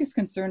my biggest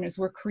concern is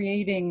we're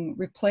creating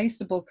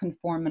replaceable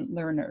conformant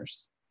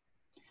learners.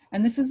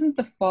 And this isn't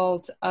the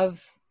fault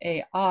of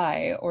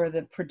AI or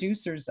the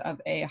producers of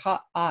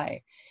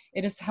AI.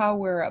 It is how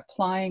we're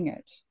applying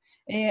it.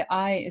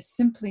 AI is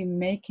simply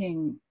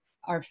making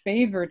our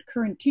favorite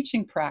current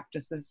teaching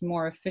practices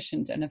more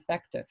efficient and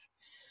effective.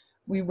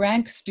 We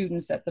rank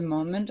students at the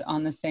moment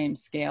on the same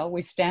scale.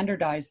 We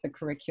standardize the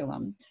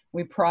curriculum.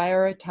 We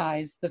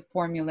prioritize the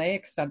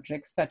formulaic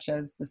subjects, such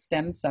as the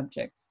STEM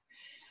subjects.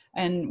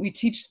 And we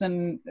teach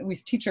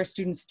our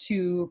students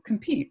to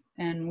compete,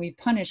 and we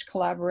punish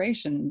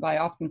collaboration by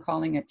often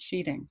calling it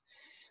cheating.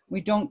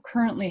 We don't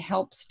currently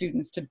help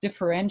students to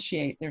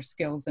differentiate their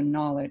skills and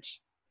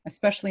knowledge,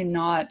 especially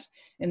not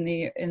in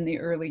the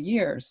early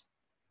years.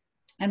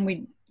 And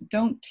we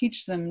don't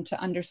teach them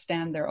to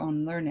understand their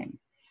own learning.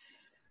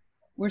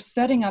 We're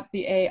setting up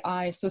the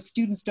AI so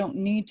students don't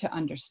need to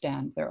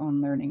understand their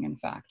own learning, in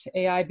fact.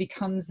 AI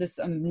becomes this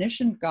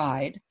omniscient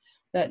guide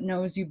that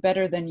knows you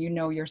better than you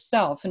know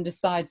yourself and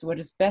decides what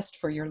is best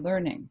for your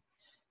learning.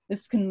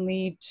 This can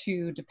lead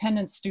to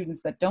dependent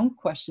students that don't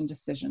question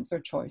decisions or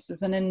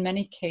choices, and in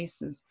many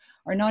cases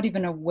are not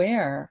even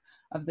aware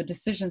of the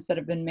decisions that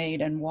have been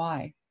made and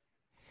why.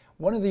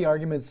 One of the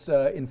arguments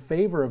in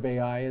favor of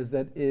AI is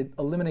that it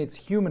eliminates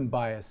human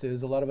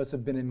biases. A lot of us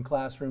have been in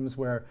classrooms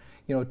where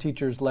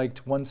teachers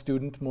liked one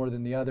student more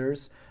than the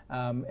others,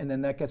 and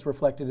then that gets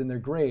reflected in their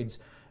grades.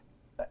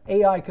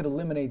 AI could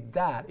eliminate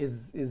that.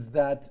 Is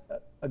that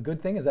a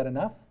good thing? Is that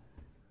enough?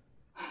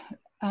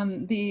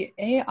 The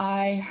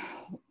AI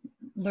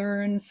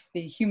learns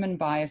the human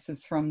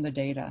biases from the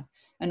data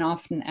and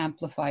often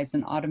amplifies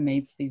and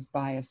automates these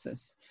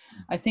biases.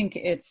 I think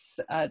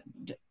it's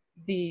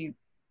the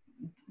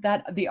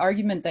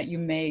argument that you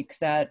make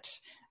that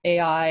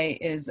AI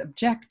is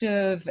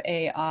objective,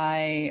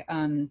 AI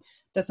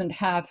doesn't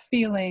have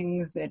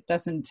feelings, it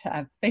doesn't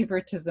have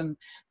favoritism,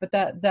 but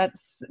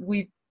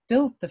we've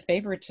built the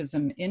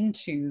favoritism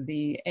into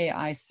the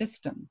AI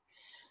system.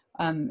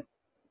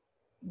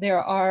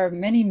 There are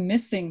many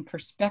missing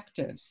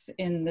perspectives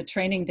in the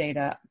training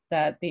data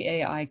that the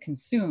AI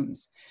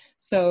consumes.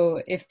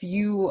 So if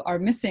you are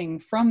missing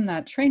from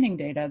that training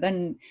data,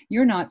 then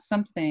you're not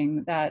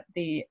something that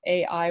the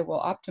AI will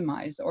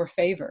optimize or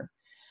favor.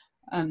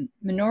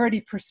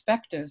 Minority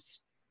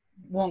perspectives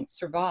won't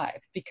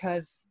survive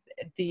because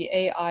the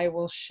AI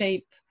will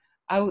shape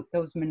out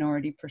those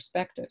minority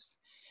perspectives.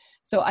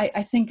 So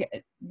I think,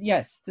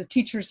 yes, the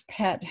teacher's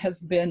pet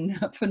has been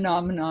a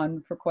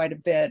phenomenon for quite a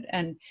bit,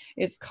 and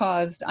it's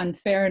caused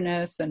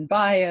unfairness and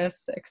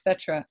bias,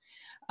 etc.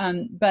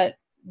 But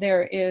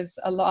there is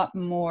a lot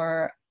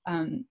more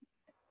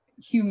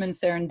human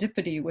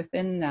serendipity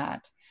within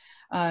that.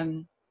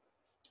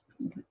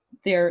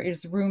 There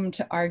is room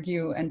to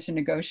argue and to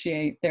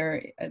negotiate.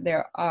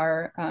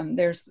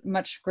 There's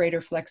much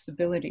greater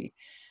flexibility.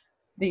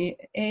 The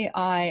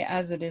AI,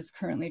 as it is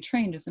currently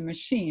trained, is a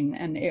machine,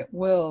 and it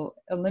will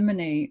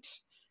eliminate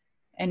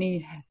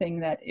anything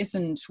that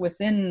isn't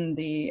within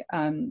the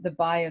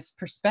biased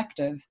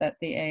perspective that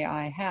the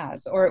AI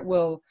has, or it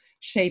will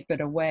shape it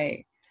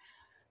away.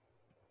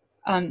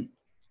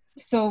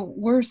 So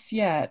worse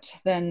yet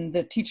than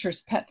the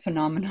teacher's pet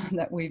phenomenon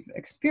that we've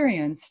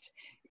experienced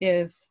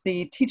is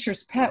the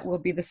teacher's pet will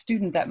be the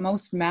student that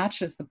most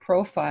matches the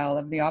profile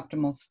of the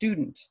optimal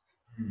student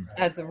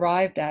as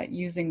arrived at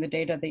using the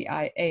data the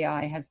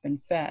AI has been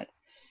fed.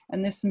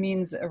 And this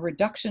means a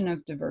reduction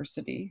of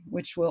diversity,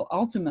 which will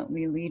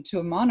ultimately lead to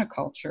a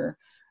monoculture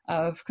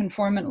of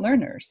conformant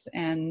learners.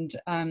 And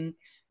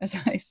as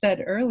I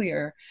said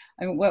earlier,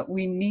 what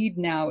we need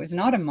now is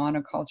not a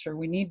monoculture.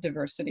 We need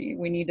diversity.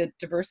 We need a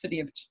diversity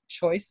of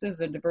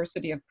choices, a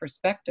diversity of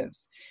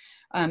perspectives.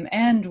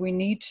 And we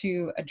need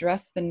to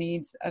address the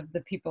needs of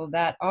the people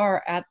that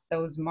are at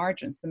those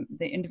margins,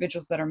 the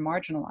individuals that are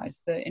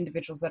marginalized, the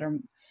individuals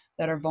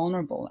that are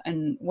vulnerable.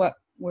 And what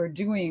we're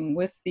doing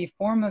with the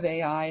form of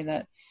AI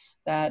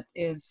that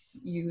is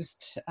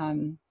used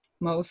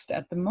most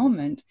at the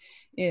moment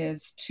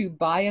is to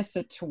bias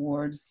it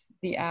towards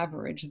the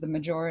average, the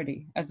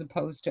majority, as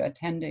opposed to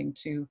attending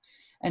to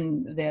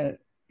the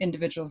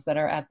individuals that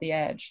are at the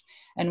edge.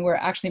 And we're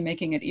actually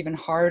making it even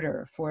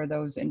harder for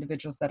those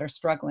individuals that are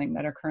struggling,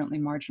 that are currently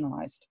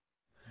marginalized.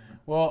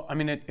 Well, I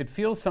mean, it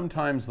feels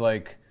sometimes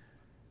like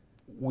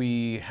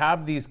we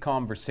have these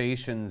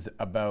conversations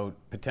about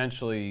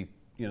potentially,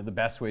 the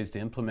best ways to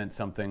implement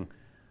something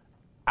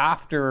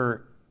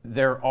after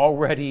they're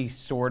already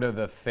sort of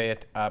a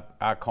fait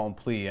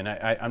accompli. And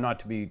I'm not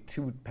to be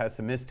too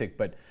pessimistic,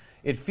 but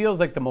it feels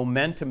like the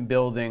momentum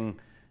building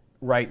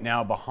right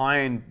now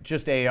behind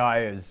just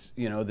AI is,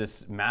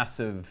 this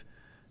massive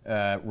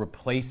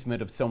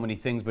replacement of so many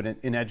things, but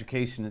in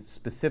education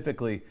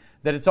specifically,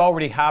 that it's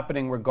already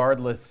happening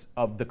regardless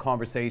of the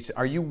conversation.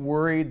 Are you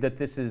worried that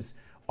this is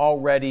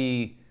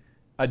already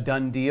a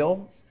done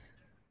deal?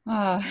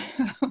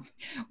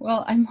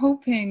 Well, I'm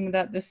hoping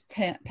that this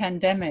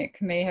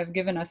pandemic may have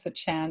given us a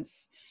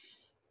chance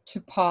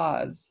to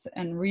pause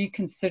and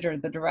reconsider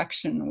the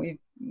direction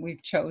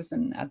we've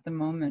chosen at the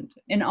moment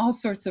in all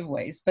sorts of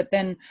ways. But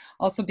then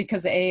also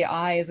because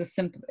AI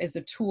is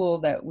a tool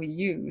that we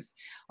use,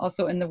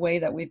 also in the way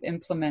that we've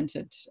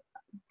implemented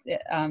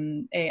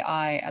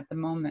AI at the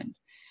moment.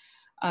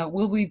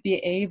 Will we be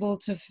able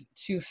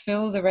to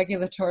fill the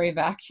regulatory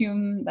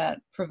vacuum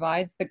that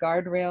provides the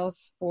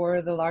guardrails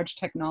for the large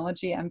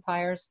technology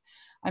empires?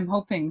 I'm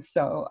hoping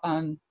so.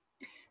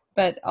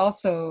 But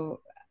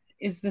also,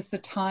 is this a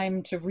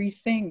time to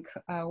rethink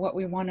what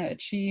we want to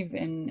achieve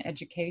in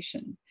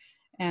education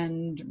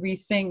and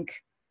rethink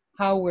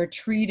how we're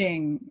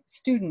treating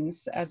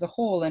students as a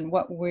whole and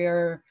what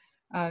we're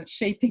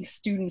shaping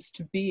students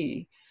to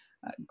be?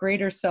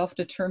 Greater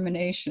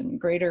self-determination,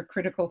 greater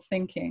critical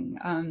thinking,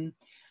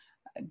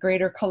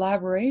 greater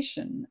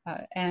collaboration,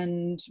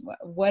 and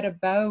what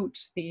about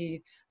the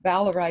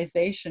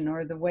valorization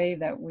or the way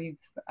that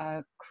we've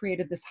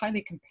created this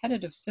highly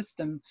competitive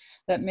system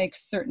that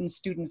makes certain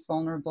students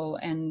vulnerable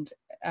and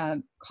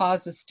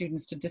causes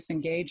students to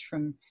disengage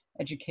from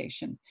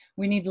education?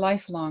 We need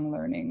lifelong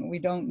learning. We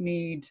don't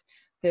need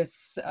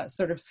this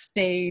sort of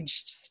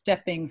staged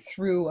stepping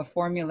through a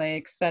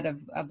formulaic set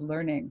of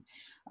learning.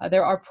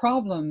 There are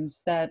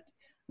problems that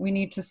we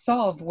need to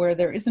solve where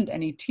there isn't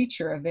any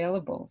teacher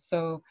available.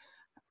 So,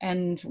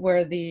 and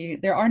where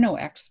there are no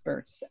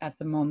experts at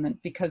the moment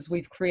because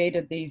we've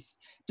created these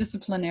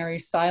disciplinary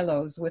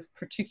silos with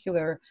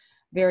particular,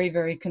 very,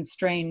 very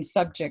constrained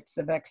subjects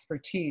of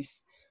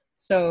expertise.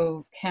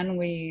 So can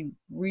we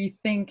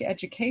rethink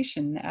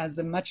education as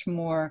a much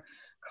more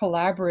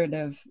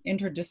collaborative,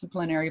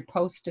 interdisciplinary,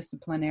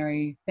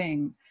 post-disciplinary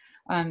thing?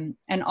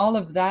 And all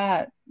of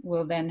that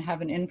will then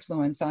have an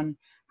influence on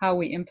how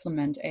we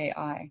implement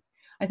AI.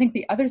 I think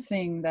the other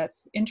thing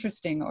that's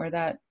interesting or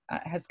that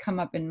has come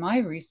up in my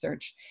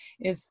research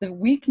is the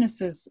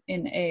weaknesses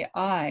in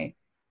AI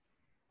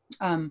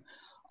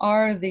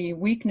are the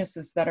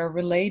weaknesses that are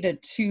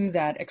related to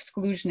that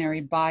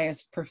exclusionary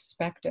biased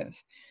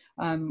perspective.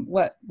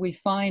 What we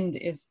find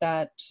is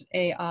that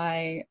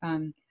AI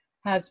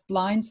has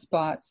blind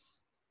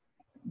spots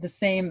the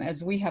same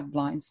as we have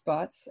blind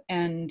spots,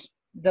 and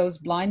those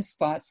blind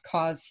spots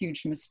cause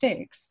huge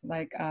mistakes.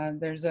 Like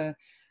there's a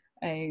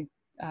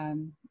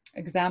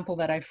example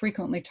that I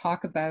frequently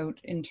talk about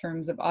in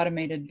terms of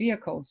automated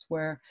vehicles,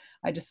 where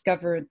I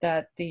discovered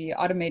that the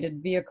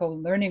automated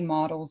vehicle learning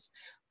models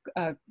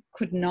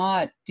could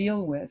not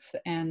deal with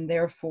and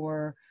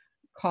therefore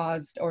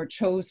caused or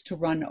chose to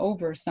run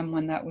over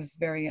someone that was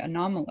very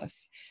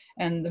anomalous.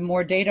 And the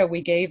more data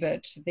we gave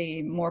it,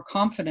 the more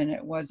confident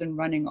it was in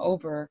running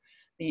over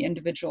the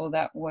individual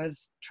that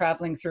was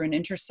traveling through an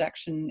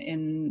intersection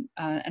in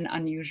an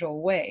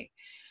unusual way.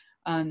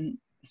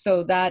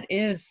 So that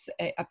is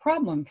a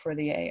problem for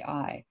the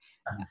AI.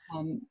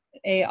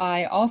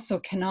 AI also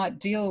cannot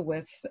deal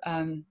with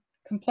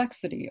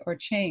complexity or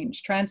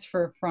change,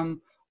 transfer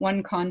from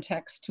one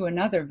context to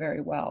another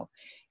very well.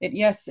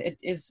 Yes, it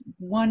is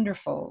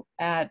wonderful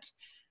at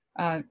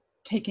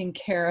taking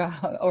care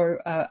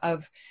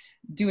of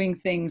doing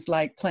things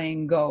like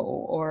playing Go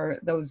or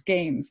those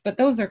games, but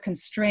those are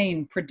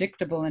constrained,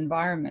 predictable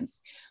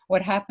environments.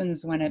 What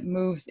happens when it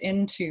moves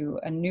into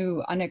a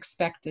new,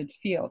 unexpected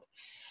field?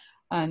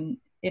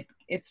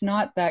 It's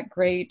not that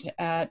great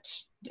at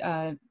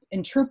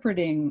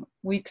interpreting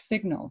weak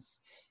signals.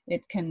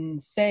 It can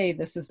say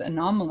this is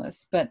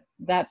anomalous, but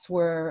that's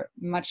where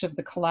much of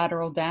the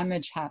collateral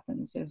damage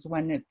happens, is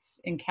when it's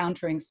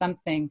encountering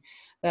something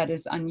that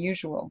is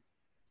unusual.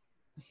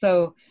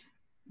 So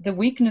the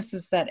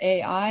weaknesses that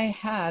AI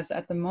has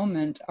at the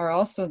moment are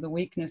also the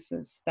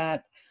weaknesses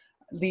that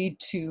lead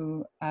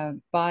to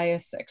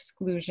bias,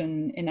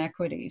 exclusion,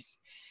 inequities.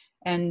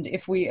 And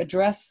if we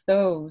address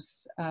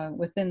those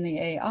within the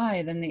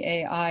AI, then the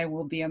AI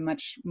will be a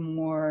much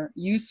more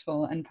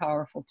useful and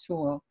powerful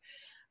tool.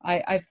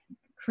 I've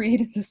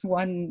created this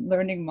one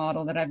learning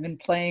model that I've been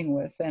playing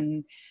with,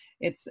 and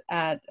it's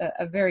at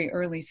a very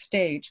early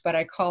stage, but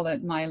I call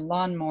it my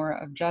lawnmower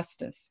of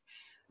justice.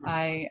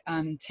 I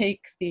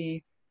take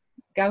the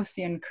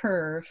Gaussian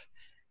curve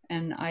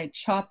and I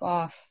chop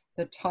off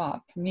the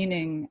top,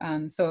 meaning,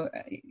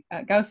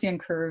 Gaussian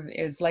curve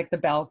is like the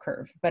bell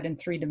curve, but in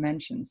 3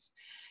 dimensions.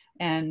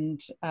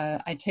 And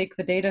I take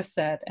the data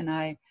set and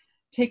I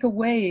take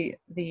away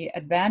the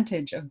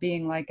advantage of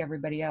being like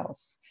everybody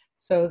else,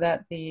 so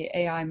that the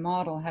AI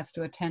model has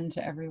to attend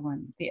to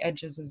everyone, the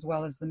edges as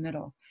well as the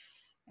middle.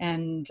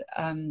 And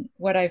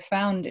what I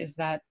found is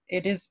that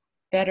it is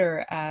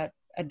better at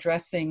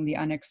addressing the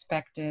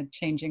unexpected,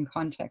 changing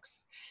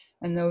contexts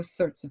and those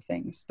sorts of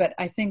things. But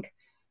I think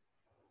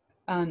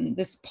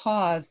this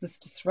pause, this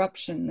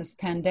disruption, this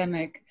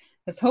pandemic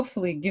has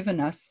hopefully given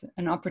us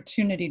an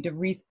opportunity to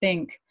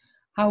rethink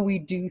how we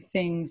do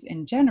things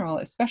in general,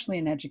 especially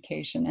in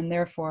education, and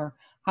therefore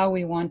how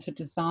we want to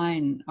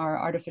design our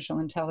artificial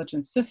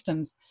intelligence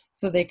systems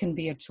so they can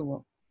be a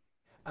tool.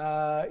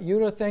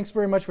 Jutta, thanks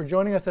very much for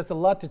joining us. That's a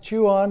lot to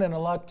chew on and a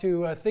lot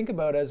to think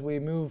about as we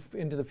move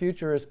into the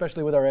future,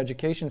 especially with our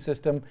education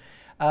system.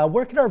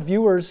 Where can our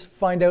viewers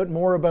find out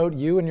more about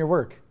you and your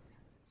work?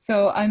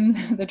 So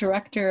I'm the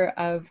director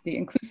of the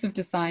Inclusive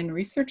Design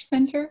Research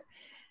Center,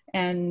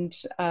 and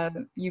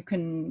you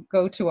can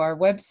go to our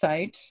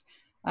website.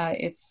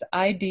 It's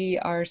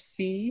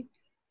idrc.ocadu.ca,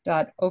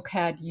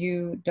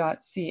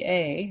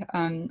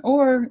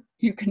 or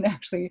you can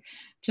actually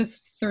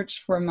just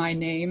search for my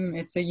name.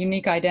 It's a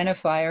unique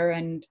identifier,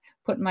 and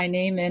put my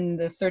name in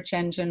the search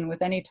engine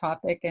with any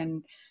topic,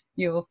 and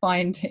you'll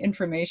find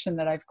information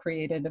that I've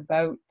created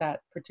about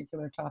that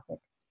particular topic.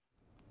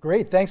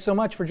 Great. Thanks so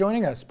much for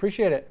joining us.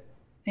 Appreciate it.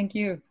 Thank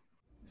you.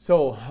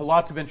 So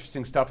lots of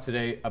interesting stuff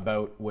today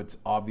about what's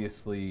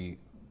obviously,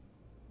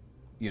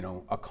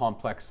 a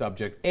complex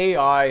subject.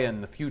 AI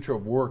and the future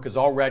of work is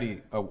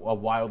already a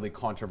wildly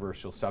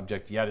controversial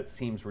subject, yet it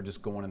seems we're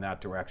just going in that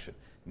direction.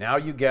 Now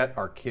you get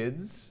our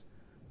kids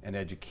and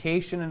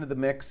education into the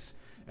mix,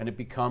 and it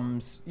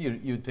becomes,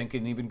 you'd think,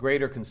 an even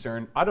greater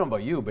concern. I don't know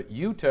about you, but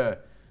Jutta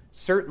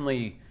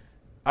certainly,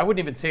 I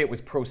wouldn't even say it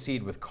was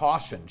proceed with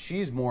caution.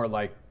 She's more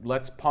like,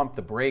 let's pump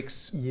the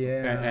brakes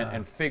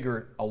and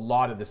figure a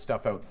lot of this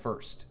stuff out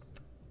first.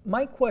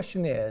 My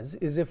question is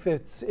if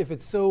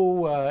it's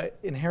so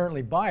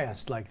inherently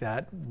biased like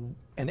that,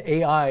 and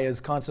AI is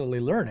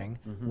constantly learning,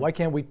 why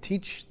can't we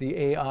teach the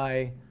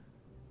AI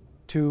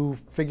to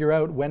figure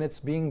out when it's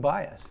being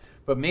biased?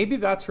 But maybe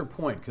that's her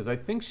point, because I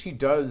think she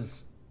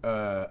does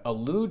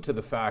allude to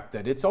the fact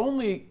that it's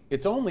only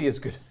as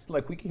good,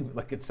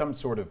 it's some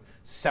sort of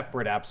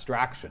separate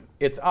abstraction.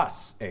 It's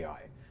us,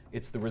 AI.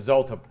 It's the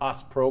result of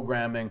us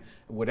programming,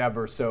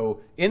 whatever.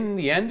 So in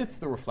the end, it's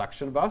the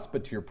reflection of us.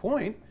 But to your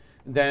point,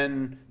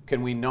 then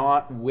can we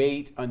not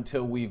wait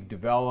until we've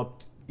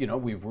developed,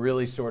 we've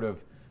really sort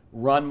of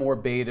run more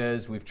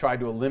betas, we've tried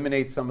to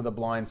eliminate some of the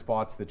blind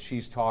spots that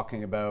she's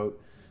talking about,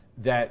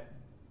 that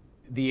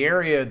the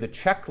area, the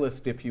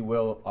checklist, if you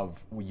will,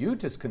 of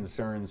Jutta's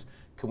concerns,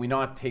 can we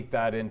not take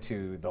that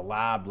into the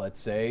lab,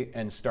 let's say,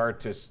 and start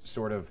to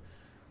sort of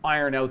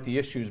iron out the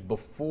issues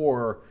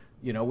before,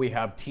 we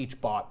have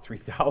TeachBot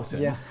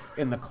 3000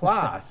 in the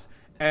class?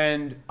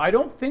 And I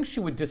don't think she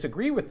would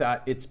disagree with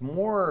that. It's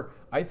more,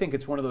 I think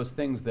it's one of those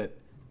things that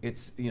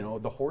it's,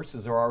 the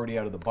horses are already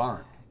out of the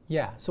barn.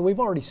 Yeah, so we've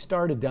already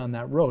started down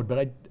that road,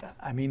 but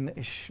I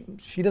mean,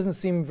 she doesn't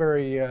seem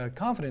very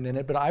confident in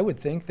it, but I would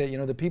think that,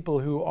 the people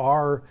who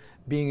are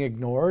being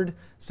ignored,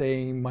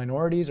 say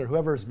minorities or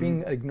whoever is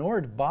being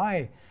ignored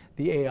by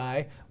the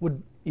AI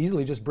would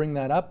easily just bring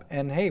that up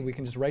and hey, we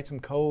can just write some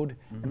code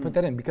and put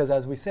that in, because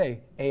as we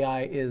say,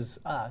 AI is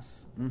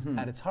us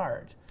at its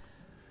heart.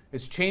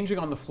 It's changing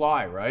on the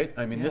fly, right?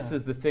 I mean, Yeah. this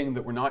is the thing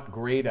that we're not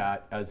great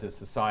at as a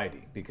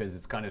society, because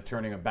it's kind of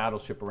turning a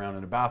battleship around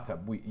in a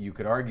bathtub. You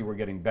could argue we're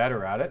getting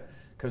better at it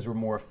because we're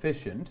more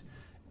efficient.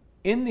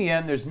 In the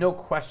end, there's no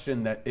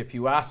question that if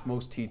you ask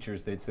most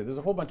teachers, they'd say there's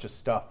a whole bunch of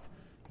stuff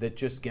that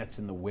just gets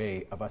in the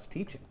way of us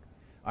teaching,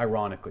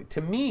 ironically.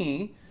 To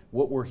me,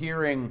 what we're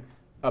hearing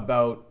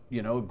about,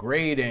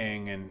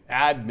 grading and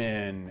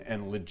admin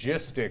and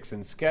logistics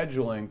and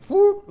scheduling,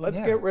 let's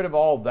Yeah. get rid of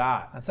all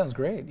that. That sounds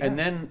great. Yeah. And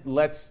then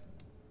let's,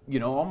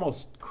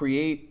 almost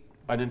create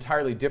an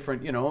entirely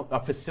different, a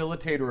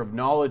facilitator of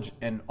knowledge,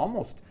 and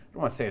almost, I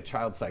don't want to say a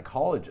child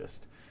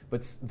psychologist,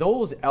 but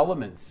those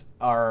elements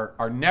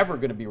are never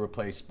going to be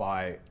replaced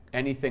by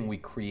anything we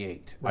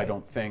create, I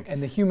don't think.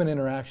 And the human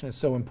interaction is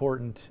so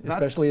important,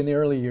 especially in the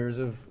early years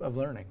of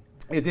learning.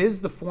 It is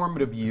the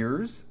formative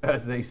years,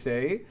 as they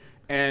say.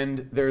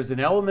 And there's an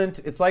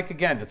element, it's like,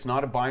 again, it's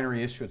not a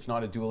binary issue, it's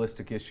not a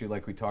dualistic issue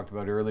like we talked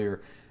about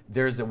earlier.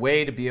 There's a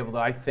way to be able to,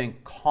 I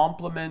think,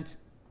 complement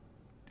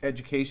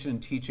education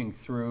and teaching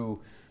through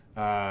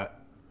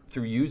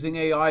using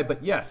AI.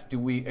 But yes, do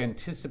we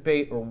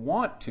anticipate or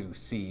want to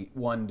see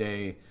one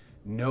day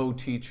no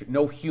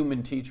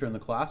human teacher in the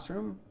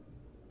classroom?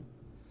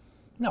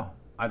 No.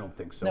 I don't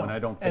think so, No. and I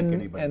don't think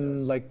anybody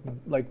does. And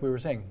like we were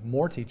saying,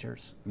 more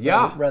teachers,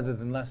 Yeah. rather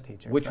than less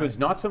teachers, Which right? was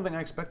not something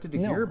I expected to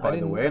No, hear, I by the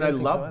didn't- way, I and I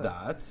didn't think so love either.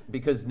 that,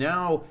 because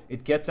now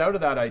it gets out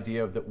of that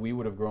idea of that we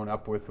would have grown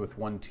up with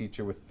one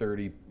teacher with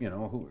 30,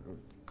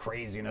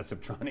 craziness of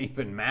trying to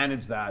even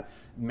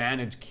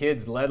manage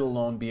kids, let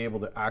alone be able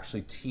to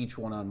actually teach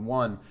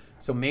one-on-one.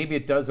 So maybe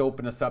it does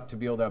open us up to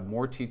be able to have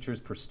more teachers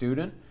per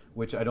student,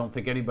 which I don't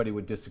think anybody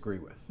would disagree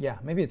with. Yeah,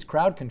 maybe it's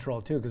crowd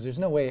control too, because there's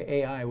no way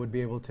AI would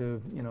be able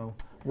to,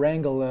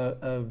 wrangle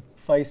a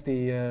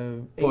feisty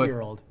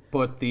 8-year-old.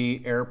 Put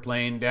the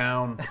airplane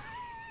down.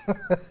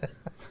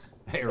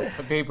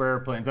 Paper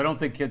airplanes. I don't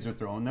think kids are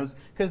throwing those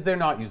because they're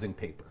not using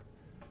paper.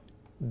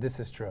 This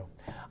is true.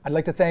 I'd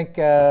like to thank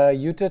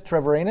Jutta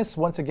Treviranus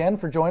once again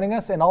for joining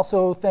us, and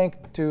also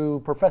thank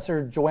to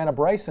Professor Joanna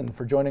Bryson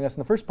for joining us in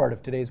the first part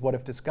of today's What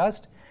If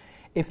Discussed.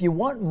 If you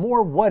want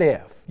more What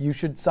If, you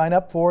should sign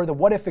up for the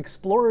What If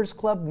Explorers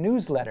Club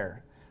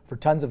newsletter for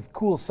tons of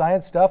cool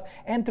science stuff,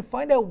 and to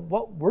find out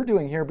what we're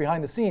doing here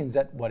behind the scenes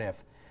at What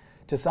If.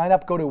 To sign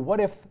up, go to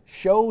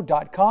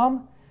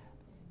whatifshow.com.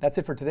 That's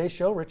it for today's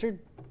show, Richard.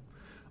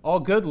 All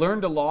good,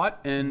 learned a lot,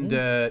 and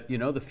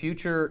the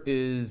future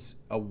is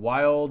a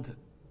wild,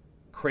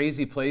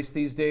 crazy place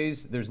these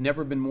days. There's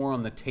never been more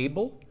on the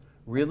table,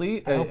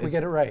 really. I hope we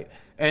get it right.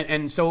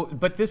 And so,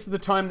 but this is the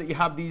time that you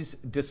have these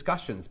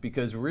discussions,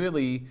 because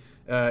really,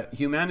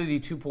 humanity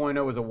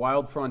 2.0 is a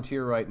wild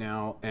frontier right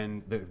now,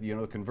 and the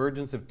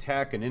convergence of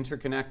tech, an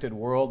interconnected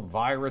world,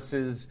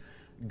 viruses,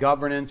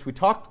 governance. We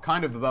talked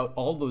kind of about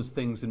all those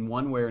things in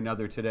one way or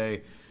another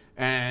today,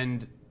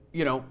 and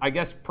I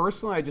guess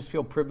personally, I just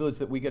feel privileged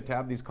that we get to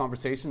have these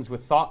conversations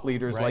with thought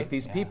leaders like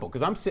these people,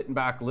 because I'm sitting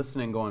back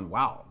listening going,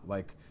 wow,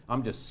 like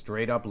I'm just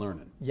straight up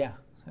learning. Yeah,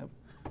 so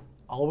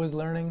always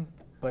learning,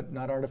 but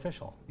not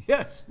artificial.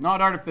 Yes,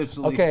 not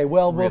artificially. Okay,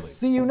 well, we'll really.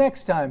 see you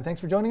next time.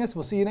 Thanks for joining us.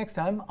 We'll see you next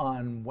time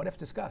on What If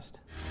Discussed.